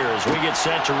game here as we get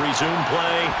set to resume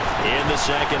play in the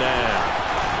second half.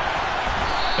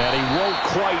 And he won't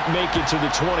quite make it to the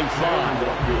 25.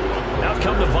 Now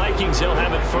come the Vikings. They'll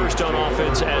have it first on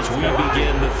offense as we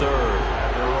begin the third.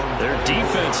 Their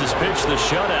defense has pitched the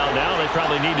shutout. Now they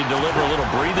probably need to deliver a little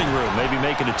breathing room, maybe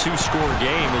make it a 2-score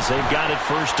game as they've got it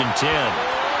 1st and 10.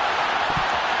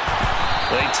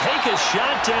 They take a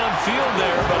shot downfield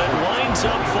there, but it winds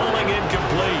up falling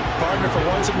incomplete. Partner, for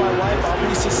once in my life, I'll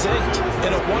be succinct.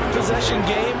 In a one-possession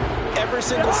game, every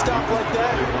single stop like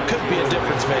that could be a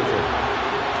difference maker.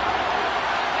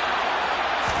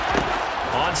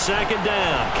 On 2nd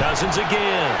down, Cousins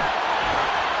again.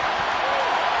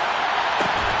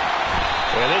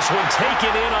 And this one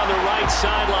taken in on the right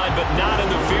sideline, but not in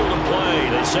the field of play.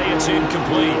 They say it's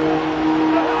incomplete.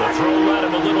 The throw led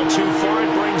him a little too far.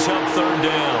 It brings up 3rd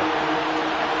down.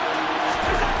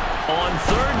 On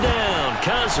 3rd down,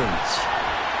 Cousins.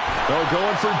 Oh,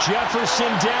 going for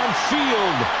Jefferson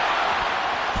downfield.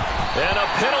 And a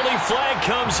penalty flag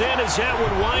comes in as that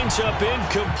one winds up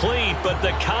incomplete, but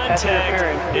the contact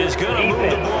is going to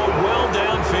move the ball well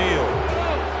downfield.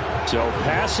 So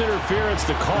pass interference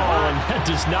the call, and that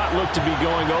does not look to be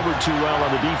going over too well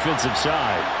on the defensive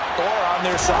side. Or on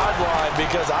their sideline,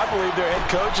 because I believe their head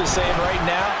coach is saying right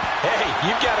now, hey,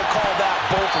 you've got to call that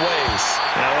both ways.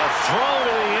 Now a throw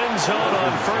to the end zone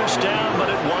on 1st down,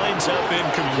 but it winds up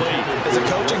incomplete. As a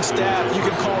coaching staff, you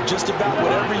can call just about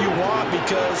whatever you want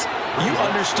because you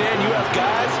understand you have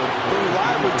guys who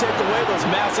reliably take away those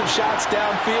massive shots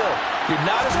downfield. You're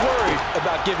not as worried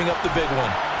about giving up the big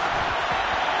one.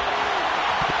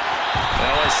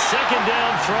 Now a 2nd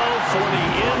down throw for the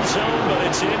end zone, but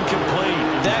it's incomplete.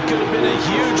 That could have been a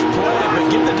huge play, but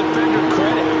give the defender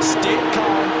credit. Stayed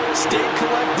calm, stayed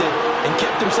collected, and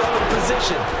kept himself in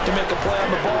position to make a play on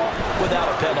the ball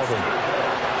without a penalty.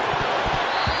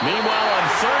 Meanwhile, on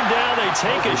 3rd down, they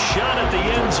take a shot at the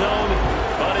end zone,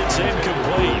 but it's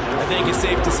incomplete. I think it's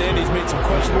safe to say that he's made some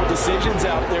questionable decisions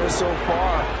out there so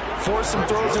far. Forced some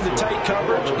throws into tight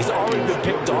coverage. He's already been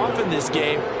picked off in this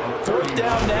game. 4th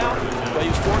down now, but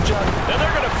he's fortunate. And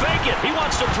they're going to fake it. He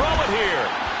wants to throw it here.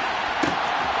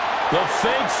 The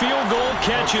fake field goal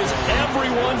catches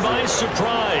everyone by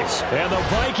surprise. And the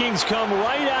Vikings come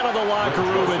right out of the locker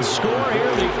room and score here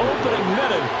in the opening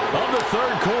minute of the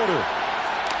 3rd quarter.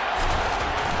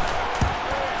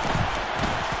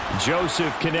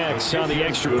 Joseph connects on the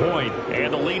extra point.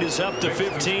 And the lead is up to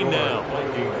 15 now.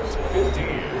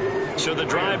 So the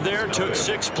drive there took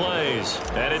 6 plays.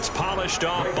 And it's polished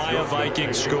off by a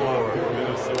Viking score.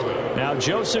 Now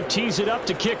Joseph tees it up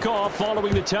to kick off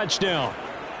following the touchdown.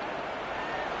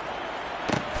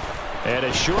 And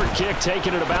a short kick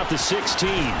taken at about the 16.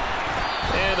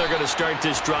 And they're going to start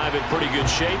this drive in pretty good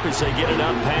shape as they get it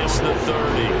up past the 30.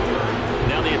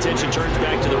 Now the attention turns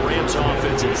back to the Rams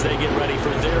offense as they get ready for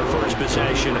their first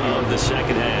possession of the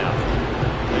second half.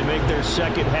 They make their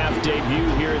second half debut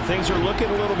here. Things are looking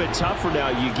a little bit tougher now.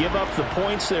 You give up the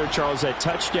points there, Charles, that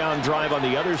touchdown drive on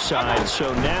the other side.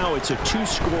 So now it's a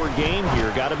 2-score game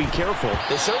here. Got to be careful.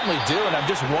 They certainly do, and I'm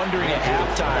just wondering at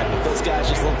halftime if those guys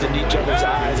just looked in each other's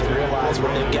eyes and realized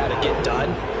what they've got to get done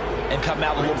and come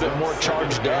out a little bit more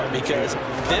charged up, because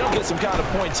if they don't get some kind of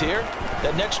points here,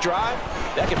 that next drive,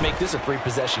 that can make this a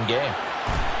 3-possession game.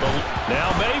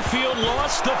 Now Mayfield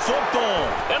lost the football,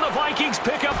 and the Vikings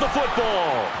pick up the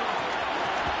football.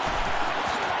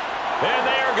 And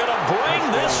they are going to bring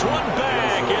this one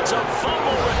back. It's a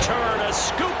fumble return, a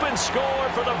scoop and score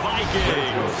for the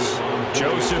Vikings.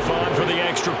 Joseph on for the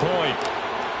extra point.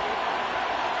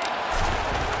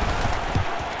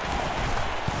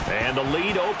 And the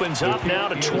lead opens up now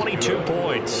to 22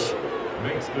 points.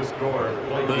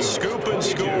 The scoop and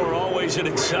score, always an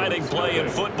exciting play in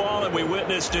football, and we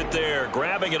witnessed it there.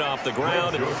 Grabbing it off the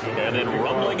ground and then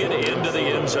rumbling it into the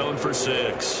end zone for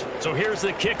 6. So here's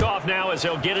the kickoff now as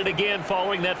they'll get it again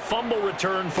following that fumble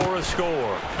return for a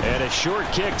score. And a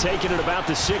short kick taken at about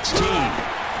the 16.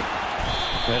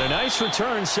 And a nice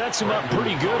return sets him up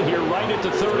pretty good here right at the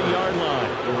 30-yard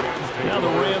line. Now the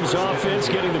Rams offense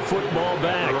getting the football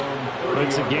back. But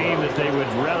it's a game that they would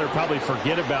rather probably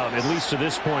forget about, at least to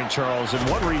this point, Charles. And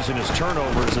one reason is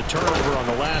turnovers. A turnover on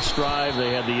the last drive.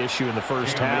 They had the issue in the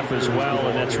first half as well,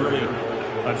 and that's really,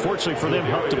 unfortunately for them,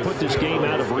 helped to put this game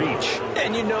out of reach.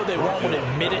 And you know they won't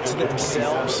admit it to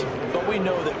themselves, but we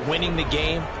know that winning the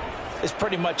game is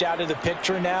pretty much out of the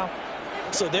picture now.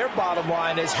 So their bottom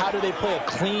line is, how do they play a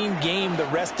clean game the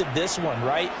rest of this one,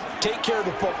 right? Take care of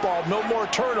the football, no more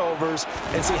turnovers,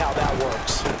 and see how that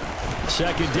works.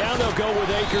 Second down, they'll go with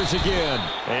Akers again.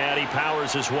 And he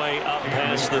powers his way up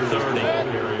past the 30.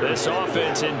 This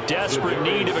offense in desperate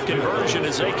need of a conversion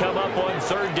as they come up on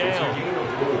 3rd down.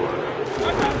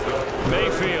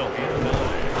 Mayfield.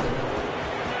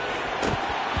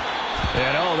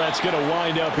 And that's going to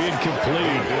wind up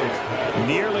incomplete.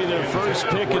 Nearly their first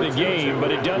pick of the game,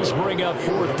 but it does bring up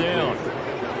 4th down.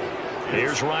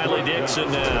 Here's Riley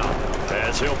Dixon now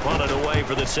as he'll punt it away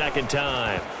for the 2nd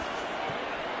time.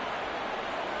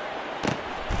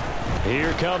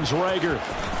 Here comes Rager.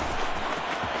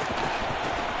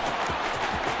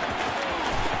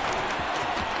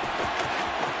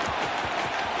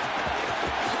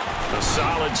 A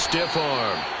solid stiff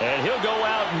arm. And he'll go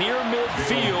out near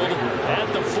midfield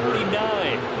at the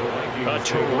 49. A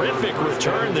terrific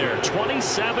return there.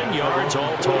 27 yards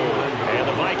all told. And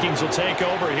the Vikings will take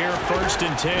over here 1st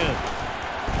and 10.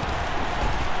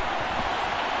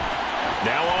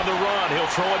 Now on the run. He'll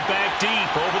throw it back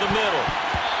deep over the middle.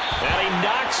 And he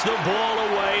knocks the ball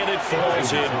away, and it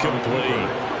falls incomplete.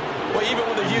 Well, even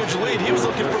with a huge lead, he was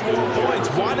looking for more points.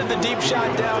 Wanted the deep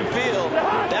shot downfield.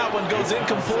 That one goes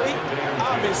incomplete.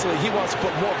 Obviously, he wants to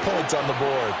put more points on the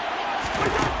board.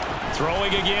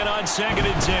 Throwing again on 2nd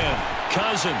and 10.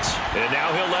 Cousins. And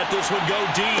now he'll let this one go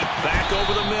deep. Back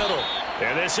over the middle.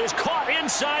 And this is caught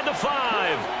inside the 5.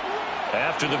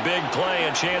 After the big play,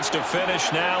 a chance to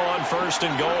finish now on 1st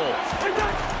and goal.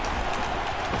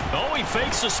 Oh, he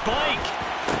fakes the spike.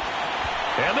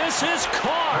 And this is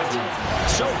caught.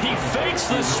 So he fakes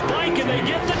the spike, and they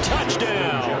get the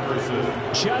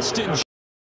touchdown. Justin.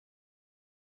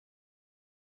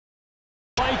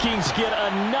 Vikings get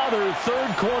another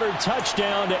 3rd quarter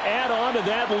touchdown to add on to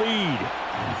that lead.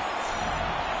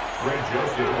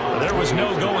 There was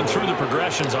no going through the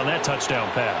progressions on that touchdown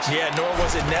pass. Yeah, nor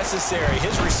was it necessary.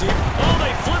 His receiver. Oh,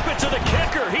 they flip it to the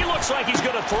kicker. He looks like he's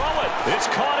going to throw it. It's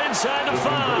caught inside the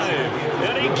 5.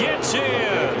 And he gets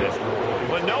in.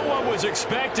 But no one was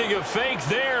expecting a fake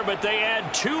there, but they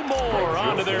add 2 more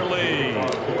onto their lead.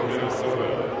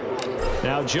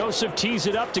 Now Joseph tees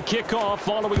it up to kick off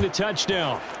following the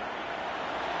touchdown.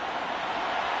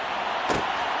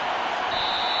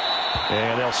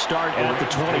 And they'll start at the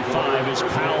 25 as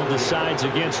Powell decides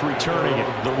against returning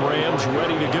it. The Rams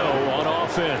ready to go on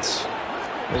offense.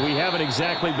 Well, we haven't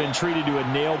exactly been treated to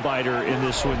a nail-biter in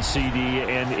this one, CD,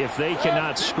 and if they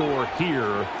cannot score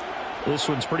here, this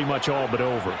one's pretty much all but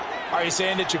over. Are you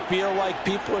saying that you feel like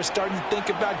people are starting to think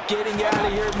about getting out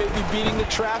of here, maybe beating the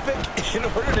traffic in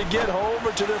order to get home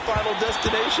or to their final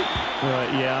destination?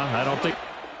 Yeah, I don't think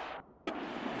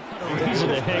reason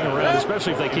to hang around,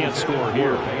 especially if they can't score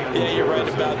here. Yeah, you're right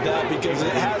about that, because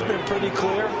it has been pretty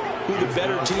clear who the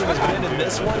better team has been in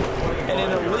this one. And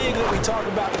in a league that we talk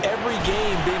about every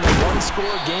game being a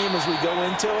one-score game as we go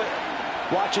into it,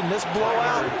 watching this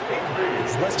blowout,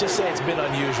 let's just say it's been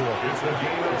unusual.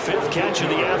 Fifth catch of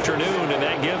the afternoon, and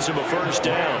that gives him a first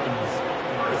down.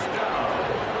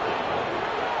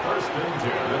 First and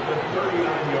 10 at the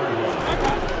 39-yard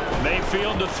line.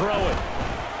 Mayfield to throw it.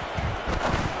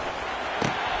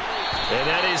 And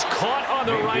that is caught on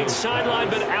the right sideline,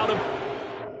 but out of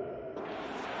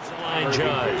the line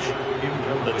judge.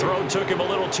 The throw took him a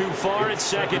little too far. It's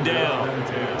second down.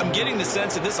 I'm getting the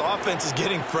sense that this offense is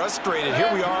getting frustrated. Here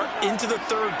we are into the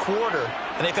third quarter,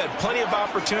 and they've had plenty of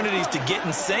opportunities to get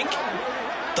in sync.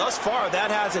 Thus far,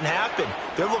 that hasn't happened.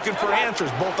 They're looking for answers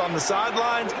both on the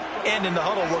sidelines and in the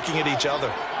huddle looking at each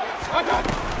other.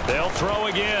 They'll throw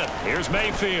again. Here's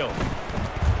Mayfield.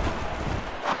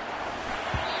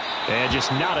 And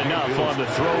just not enough on the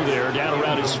throw there. Down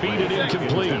around his feet and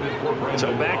incomplete.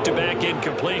 So back-to-back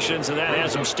incompletions, and that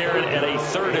has him staring at a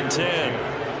 3rd and 10.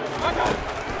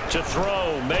 To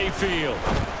throw, Mayfield.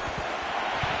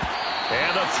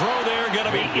 And the throw there going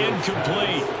to be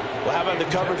incomplete. Well, how about the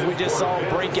coverage we just saw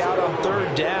break out on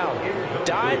 3rd down?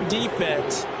 Dime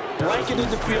defense, blanketed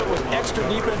the field with extra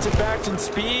defensive backs and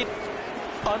speed,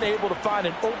 unable to find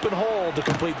an open hole to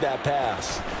complete that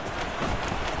pass.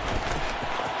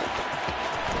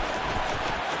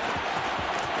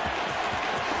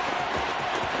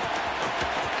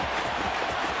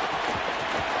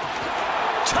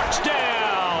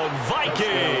 Touchdown,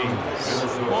 Vikings!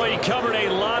 Well, he covered a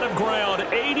lot of ground,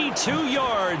 82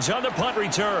 yards on the punt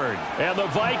return. And the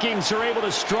Vikings are able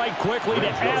to strike quickly to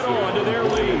add on to their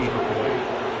lead.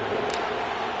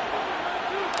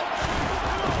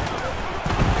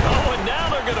 Oh, and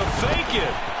now they're going to fake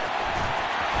it.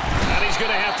 And he's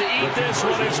going to have to eat this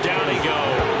one as down he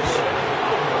goes.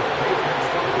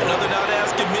 Another not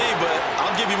asking me, but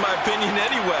I'll give you my opinion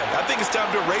anyway. I think it's time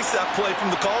to erase that play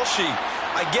from the call sheet.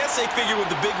 I guess they figure with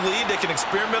the big lead they can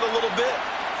experiment a little bit.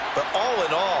 But all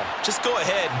in all, just go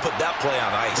ahead and put that play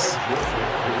on ice.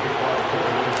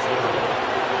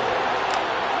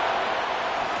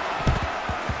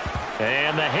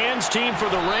 And the hands team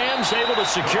for the Rams able to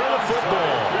secure the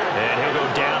football. And he'll go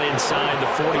down inside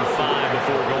the 45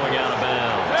 before going out of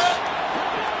bounds.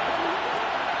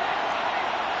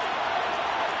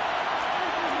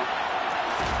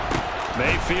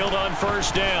 Mayfield on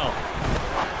first down.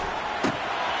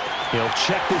 He'll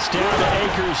check this down to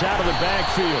Akers out of the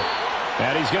backfield.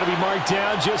 And he's going to be marked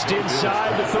down just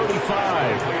inside the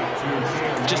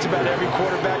 35. Just about every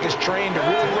quarterback is trained to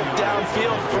really look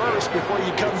downfield first before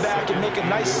you come back and make a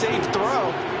nice, safe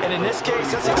throw. And in this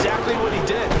case, that's exactly what he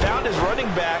did. Found his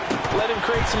running back, let him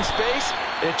create some space,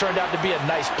 and it turned out to be a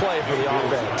nice play for the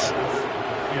offense.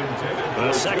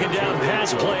 A second down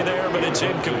pass play there, but it's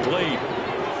incomplete.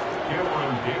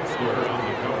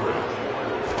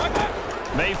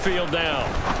 Mayfield down.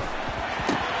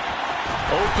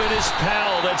 Open is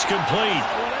Powell. That's complete.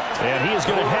 And he is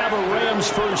going to have a Rams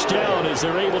first down as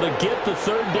they're able to get the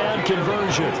 3rd down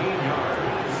conversion.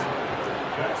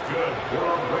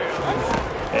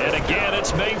 And again,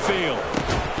 it's Mayfield.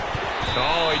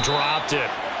 Oh, he dropped it.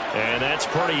 And that's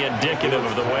pretty indicative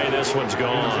of the way this one's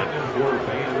gone.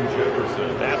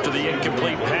 After the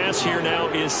incomplete pass, here now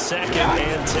is 2nd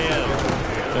and 10.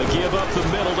 They give up the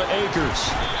middle to Akers.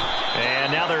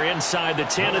 And now they're inside the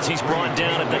 10 as he's brought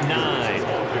down at the 9.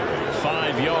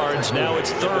 5 yards. Now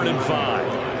it's 3rd and 5.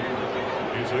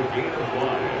 It's a gain of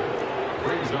 5.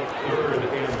 Brings up 3rd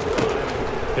and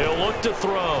 5. He'll look to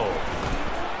throw.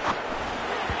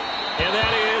 And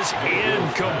that is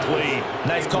incomplete.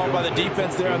 Nice call by the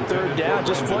defense there on 3rd down.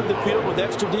 Just flood the field with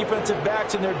extra defensive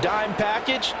backs in their dime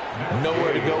package.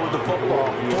 Nowhere to go with the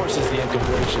football. Forces the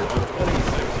incompletion.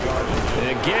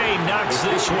 And Gay knocks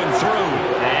this one through.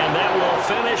 And that will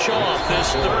finish off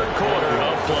this 3rd quarter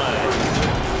of play.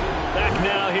 Back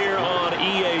now here on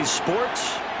EA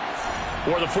Sports,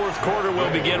 where the 4th quarter will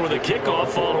begin with a kickoff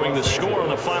following the score on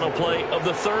the final play of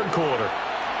the 3rd quarter.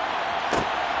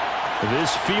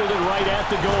 This fielded right at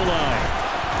the goal line.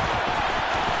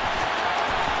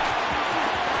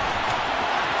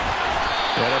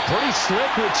 And a pretty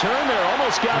slick return there.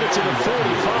 Almost got it to the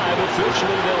 45.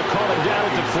 Officially, they'll call it down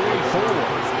at the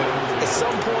 44. At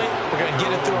some point, we're going to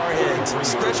get it through our heads.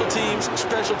 Special teams,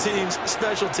 special teams,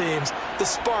 special teams. The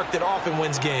spark that often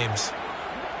wins games.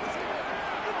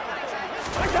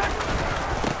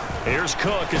 Here's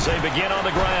Cook as they begin on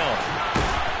the ground.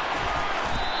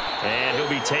 And he'll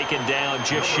be taken down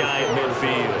just shy of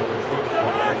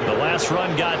midfield. The last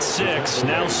run got 6,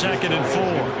 now 2nd and 4.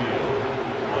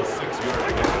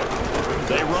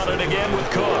 They run it again with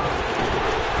Cook.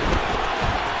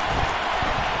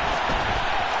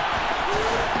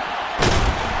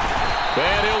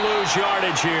 And he'll lose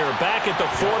yardage here, back at the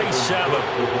 47.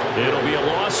 It'll be a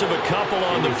loss of a couple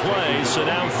on the play, so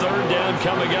now 3rd down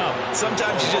coming up.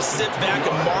 Sometimes you just sit back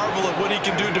and marvel at what he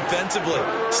can do defensively.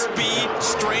 Speed,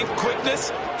 strength,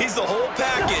 quickness, he's the whole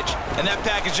package. And that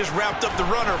package just wrapped up the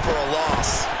runner for a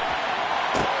loss.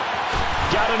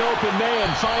 Got an open man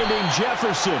finding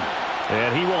Jefferson.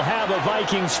 And he will have a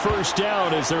Vikings 1st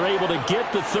down as they're able to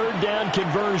get the 3rd down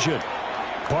conversion.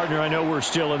 Partner, I know we're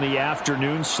still in the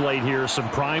afternoon slate here. Some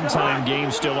primetime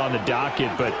games still on the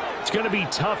docket, but it's going to be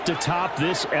tough to top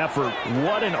this effort.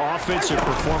 What an offensive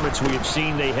performance we have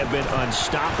seen. They have been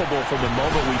unstoppable from the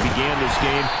moment we began this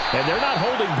game, and they're not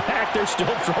holding back. They're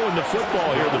still throwing the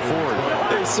football here at the 4th.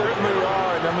 They certainly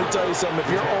are, and I'm going to tell you something.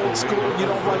 If you're old school, you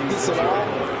don't like this at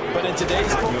all. But in today's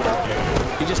football,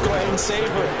 you just go ahead and savor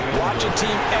it. Watch a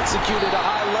team execute at a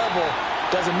high level.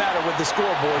 Doesn't matter what the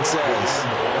scoreboard says.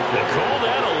 They call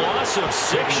that a loss of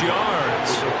 6 yards.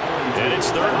 And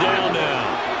it's 3rd down now.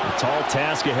 A tall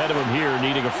task ahead of him here,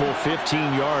 needing a full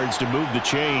 15 yards to move the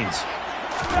chains.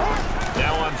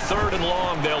 Now on 3rd and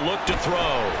long, they'll look to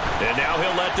throw. And now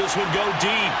he'll let this one go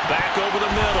deep, back over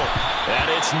the middle. And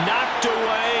it's knocked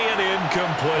away and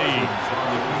incomplete.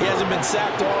 He hasn't been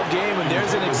sacked all game, and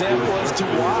there's an example as to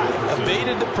why.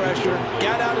 Evaded the pressure,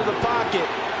 got out of the pocket,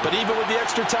 but even with the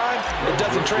extra time, it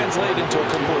doesn't translate into a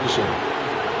completion.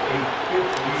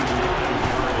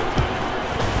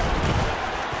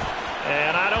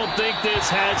 And I don't think this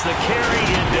has the carry.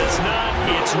 It does not.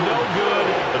 It's no good.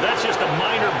 But that's just a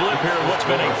minor blip here in what's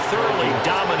been a thoroughly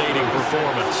dominating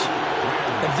performance.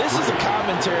 And this is a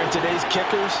commentary on today's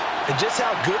kickers and just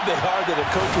how good they are that a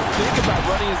coach would think about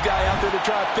running his guy out there to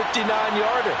try a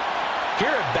 59-yarder.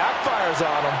 Here it backfires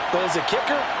on him, but as a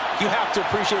kicker, you have to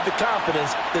appreciate the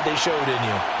confidence that they showed in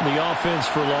you. The offense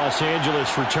for Los Angeles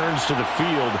returns to the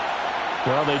field.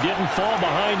 Well, they didn't fall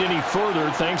behind any further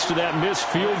thanks to that missed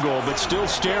field goal, but still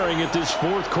staring at this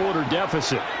 4th quarter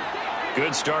deficit.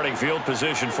 Good starting field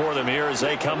position for them here as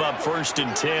they come up 1st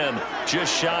and 10,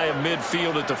 just shy of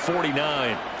midfield at the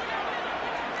 49.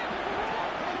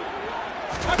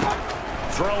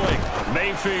 Throwing,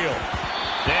 Mayfield.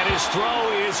 And his throw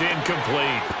is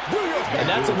incomplete. And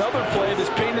that's another play that's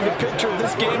painted the picture of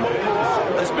this game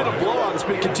overall. It's been a blowout. It's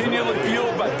been continually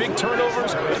fueled by big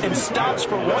turnovers and stops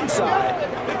from one side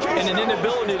and an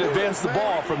inability to advance the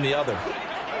ball from the other.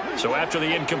 So after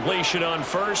the incompletion on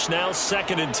 1st, now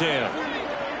 2nd and 10.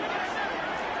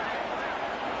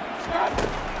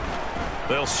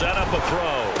 They'll set up a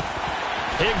throw.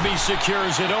 Higbee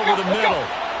secures it over the middle.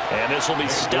 And this will be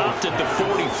stopped at the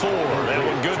 44. That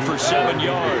one good for 7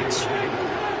 yards.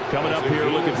 Coming up here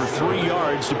looking for 3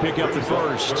 yards to pick up the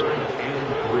 1st.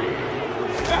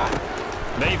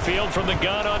 Mayfield from the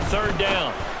gun on 3rd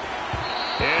down.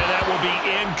 And that will be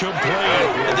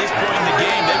incomplete. At this point in the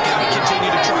game, they've got to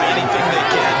continue to try anything they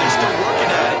can. They're still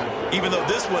working at it, even though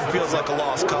this one feels like a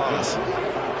lost cause.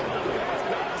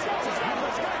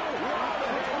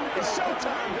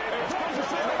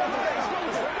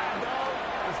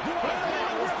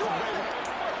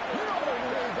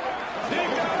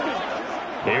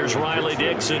 Here's Riley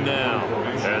Dixon now,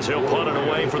 as he'll punt it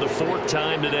away for the 4th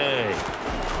time today.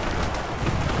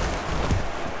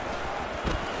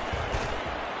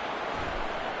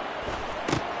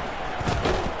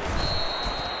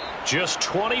 Just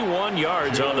 21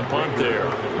 yards on the punt there.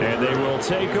 And they will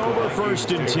take over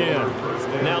 1st and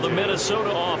 10. Now the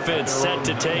Minnesota offense set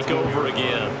to take over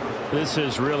again. This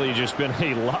has really just been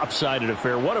a lopsided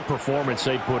affair. What a performance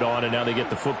they put on, and now they get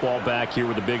the football back here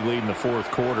with a big lead in the 4th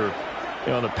quarter.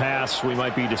 You know, in the past, we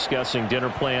might be discussing dinner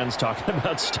plans, talking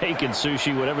about steak and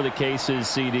sushi, whatever the case is,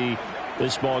 CD.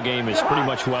 This ball game is pretty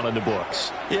much well in the books.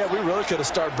 Yeah, we really could have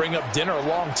started bringing up dinner a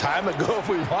long time ago if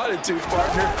we wanted to,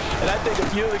 partner. And I think a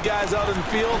few of the guys out in the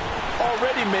field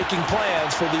already making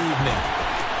plans for the evening.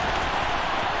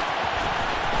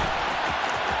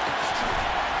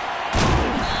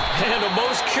 And a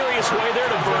most curious way there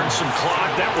to burn some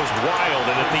clock. That was wild.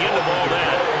 And at the end of all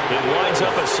that, it lines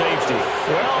up a safety.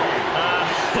 Well,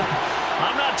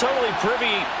 I'm not totally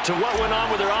privy to what went on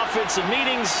with their offensive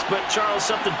meetings, but, Charles,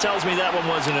 something tells me that one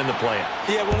wasn't in the plan.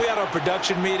 Yeah, when we had our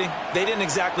production meeting, they didn't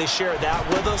exactly share that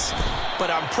with us, but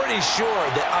I'm pretty sure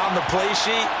that on the play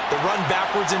sheet, the run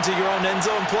backwards into your own end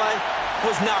zone play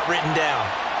was not written down.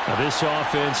 Now this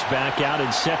offense back out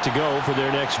and set to go for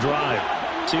their next drive.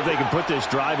 See if they can put this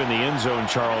drive in the end zone,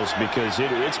 Charles, because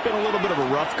it's been a little bit of a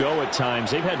rough go at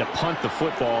times. They've had to punt the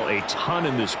football a ton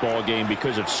in this ball game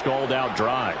because of stalled-out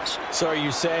drives. So are you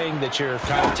saying that you're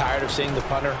kind of tired of seeing the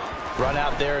punter run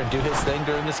out there and do his thing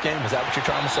during this game? Is that what you're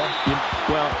trying to say?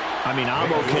 Well, I mean,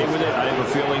 I'm okay with it. I have a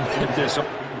feeling that this...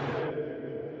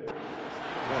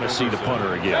 to see the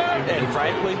punter again. And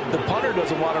frankly, the punter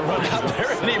doesn't want to run out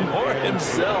there anymore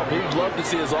himself. He'd love to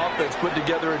see his offense put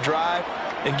together a drive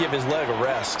and give his leg a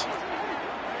rest.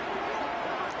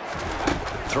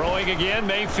 Throwing again,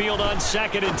 Mayfield on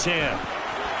 2nd and 10.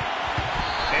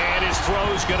 And his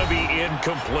throw's going to be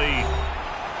incomplete.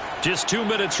 Just 2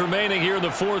 minutes remaining here in the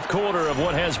 4th quarter of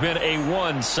what has been a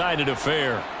one-sided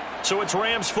affair. So it's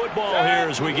Rams football here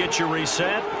as we get you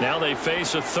reset. Now they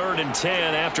face a 3rd and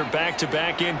 10 after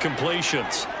back-to-back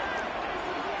incompletions.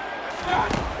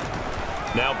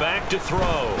 Now back to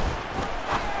throw.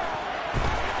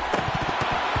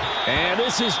 And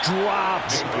this is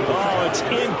dropped. Oh, it's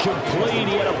incomplete.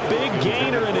 He had a big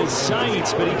gainer in his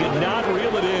sights, but he could not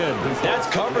reel it in. That's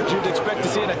coverage you'd expect to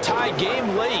see in a tie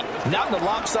game late. Not in a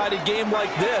lopsided game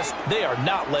like this. They are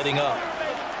not letting up.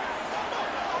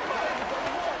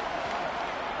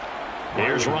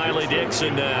 Here's Riley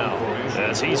Dixon now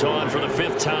as he's on for the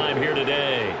 5th time here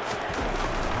today.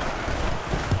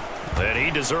 And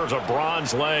he deserves a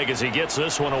bronze leg as he gets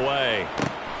this one away.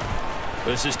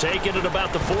 This is taken at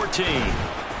about the 14.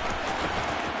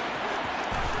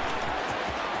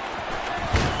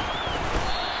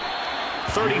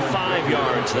 35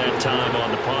 yards that time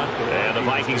on the punt. And the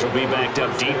Vikings will be backed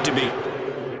up deep to beat.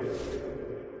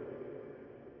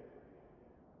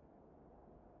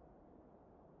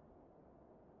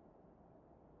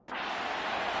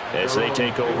 As they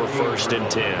take over 1st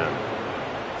and 10.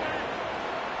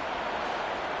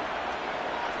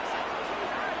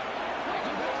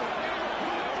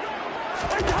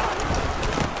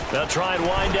 They'll try and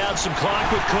wind down some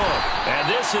clock with Cook. And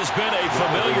this has been a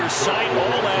familiar sight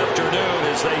all afternoon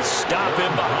as they stop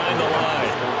him behind the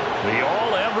line. The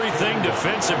all-everything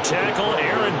defensive tackle,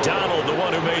 Aaron Donald, the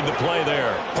one who made the play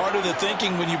there. Part of the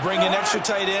thinking when you bring in extra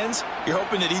tight ends, you're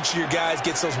hoping that each of your guys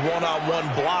gets those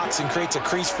one-on-one blocks and creates a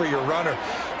crease for your runner.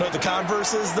 You know what the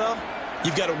converse is, though?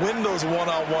 You've got to win those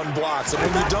one-on-one blocks. And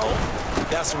when you don't,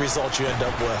 that's the result you end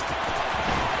up with.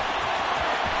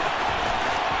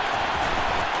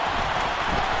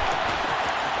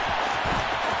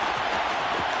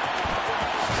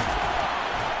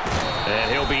 And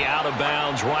he'll be out of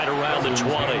bounds right around the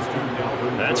 20.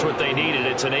 That's what they needed.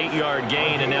 It's an 8-yard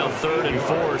gain, and now 3rd and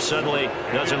 4 suddenly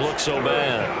doesn't look so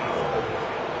bad.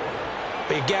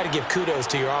 But you got to give kudos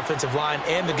to your offensive line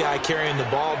and the guy carrying the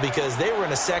ball because they were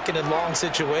in a 2nd and long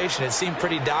situation. It seemed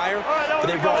pretty dire, but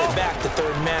they brought it back to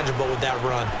 3rd and manageable with that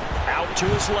run. Out to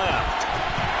his left.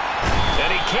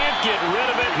 And he can't get rid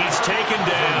of it. He's taken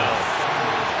down.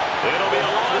 It'll be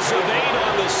a loss of 8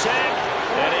 on the sack.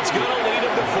 And it's going to lead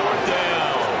him to 4th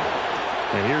down.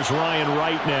 And here's Ryan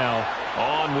Wright now.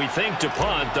 On, we think, to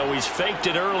punt, though he's faked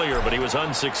it earlier, but he was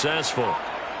unsuccessful.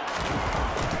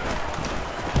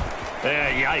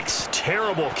 Yikes.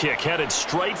 Terrible kick headed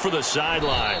straight for the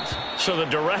sidelines. So the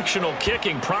directional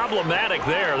kicking problematic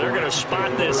there. They're going to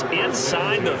spot this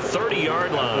inside the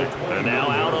 30-yard line. And now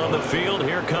out on the field,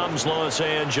 here comes Los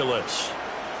Angeles.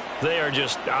 They are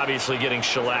just obviously getting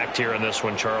shellacked here in this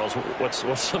one, Charles.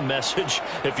 What's the message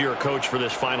if you're a coach for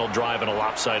this final drive in a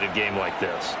lopsided game like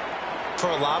this? For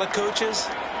a lot of coaches,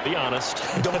 be honest.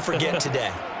 Don't forget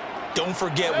today. Don't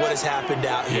forget what has happened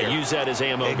out here. Yeah, use that as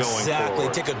ammo going forward. Exactly.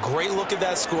 Take a great look at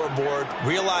that scoreboard.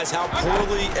 Realize how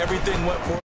poorly everything went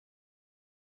for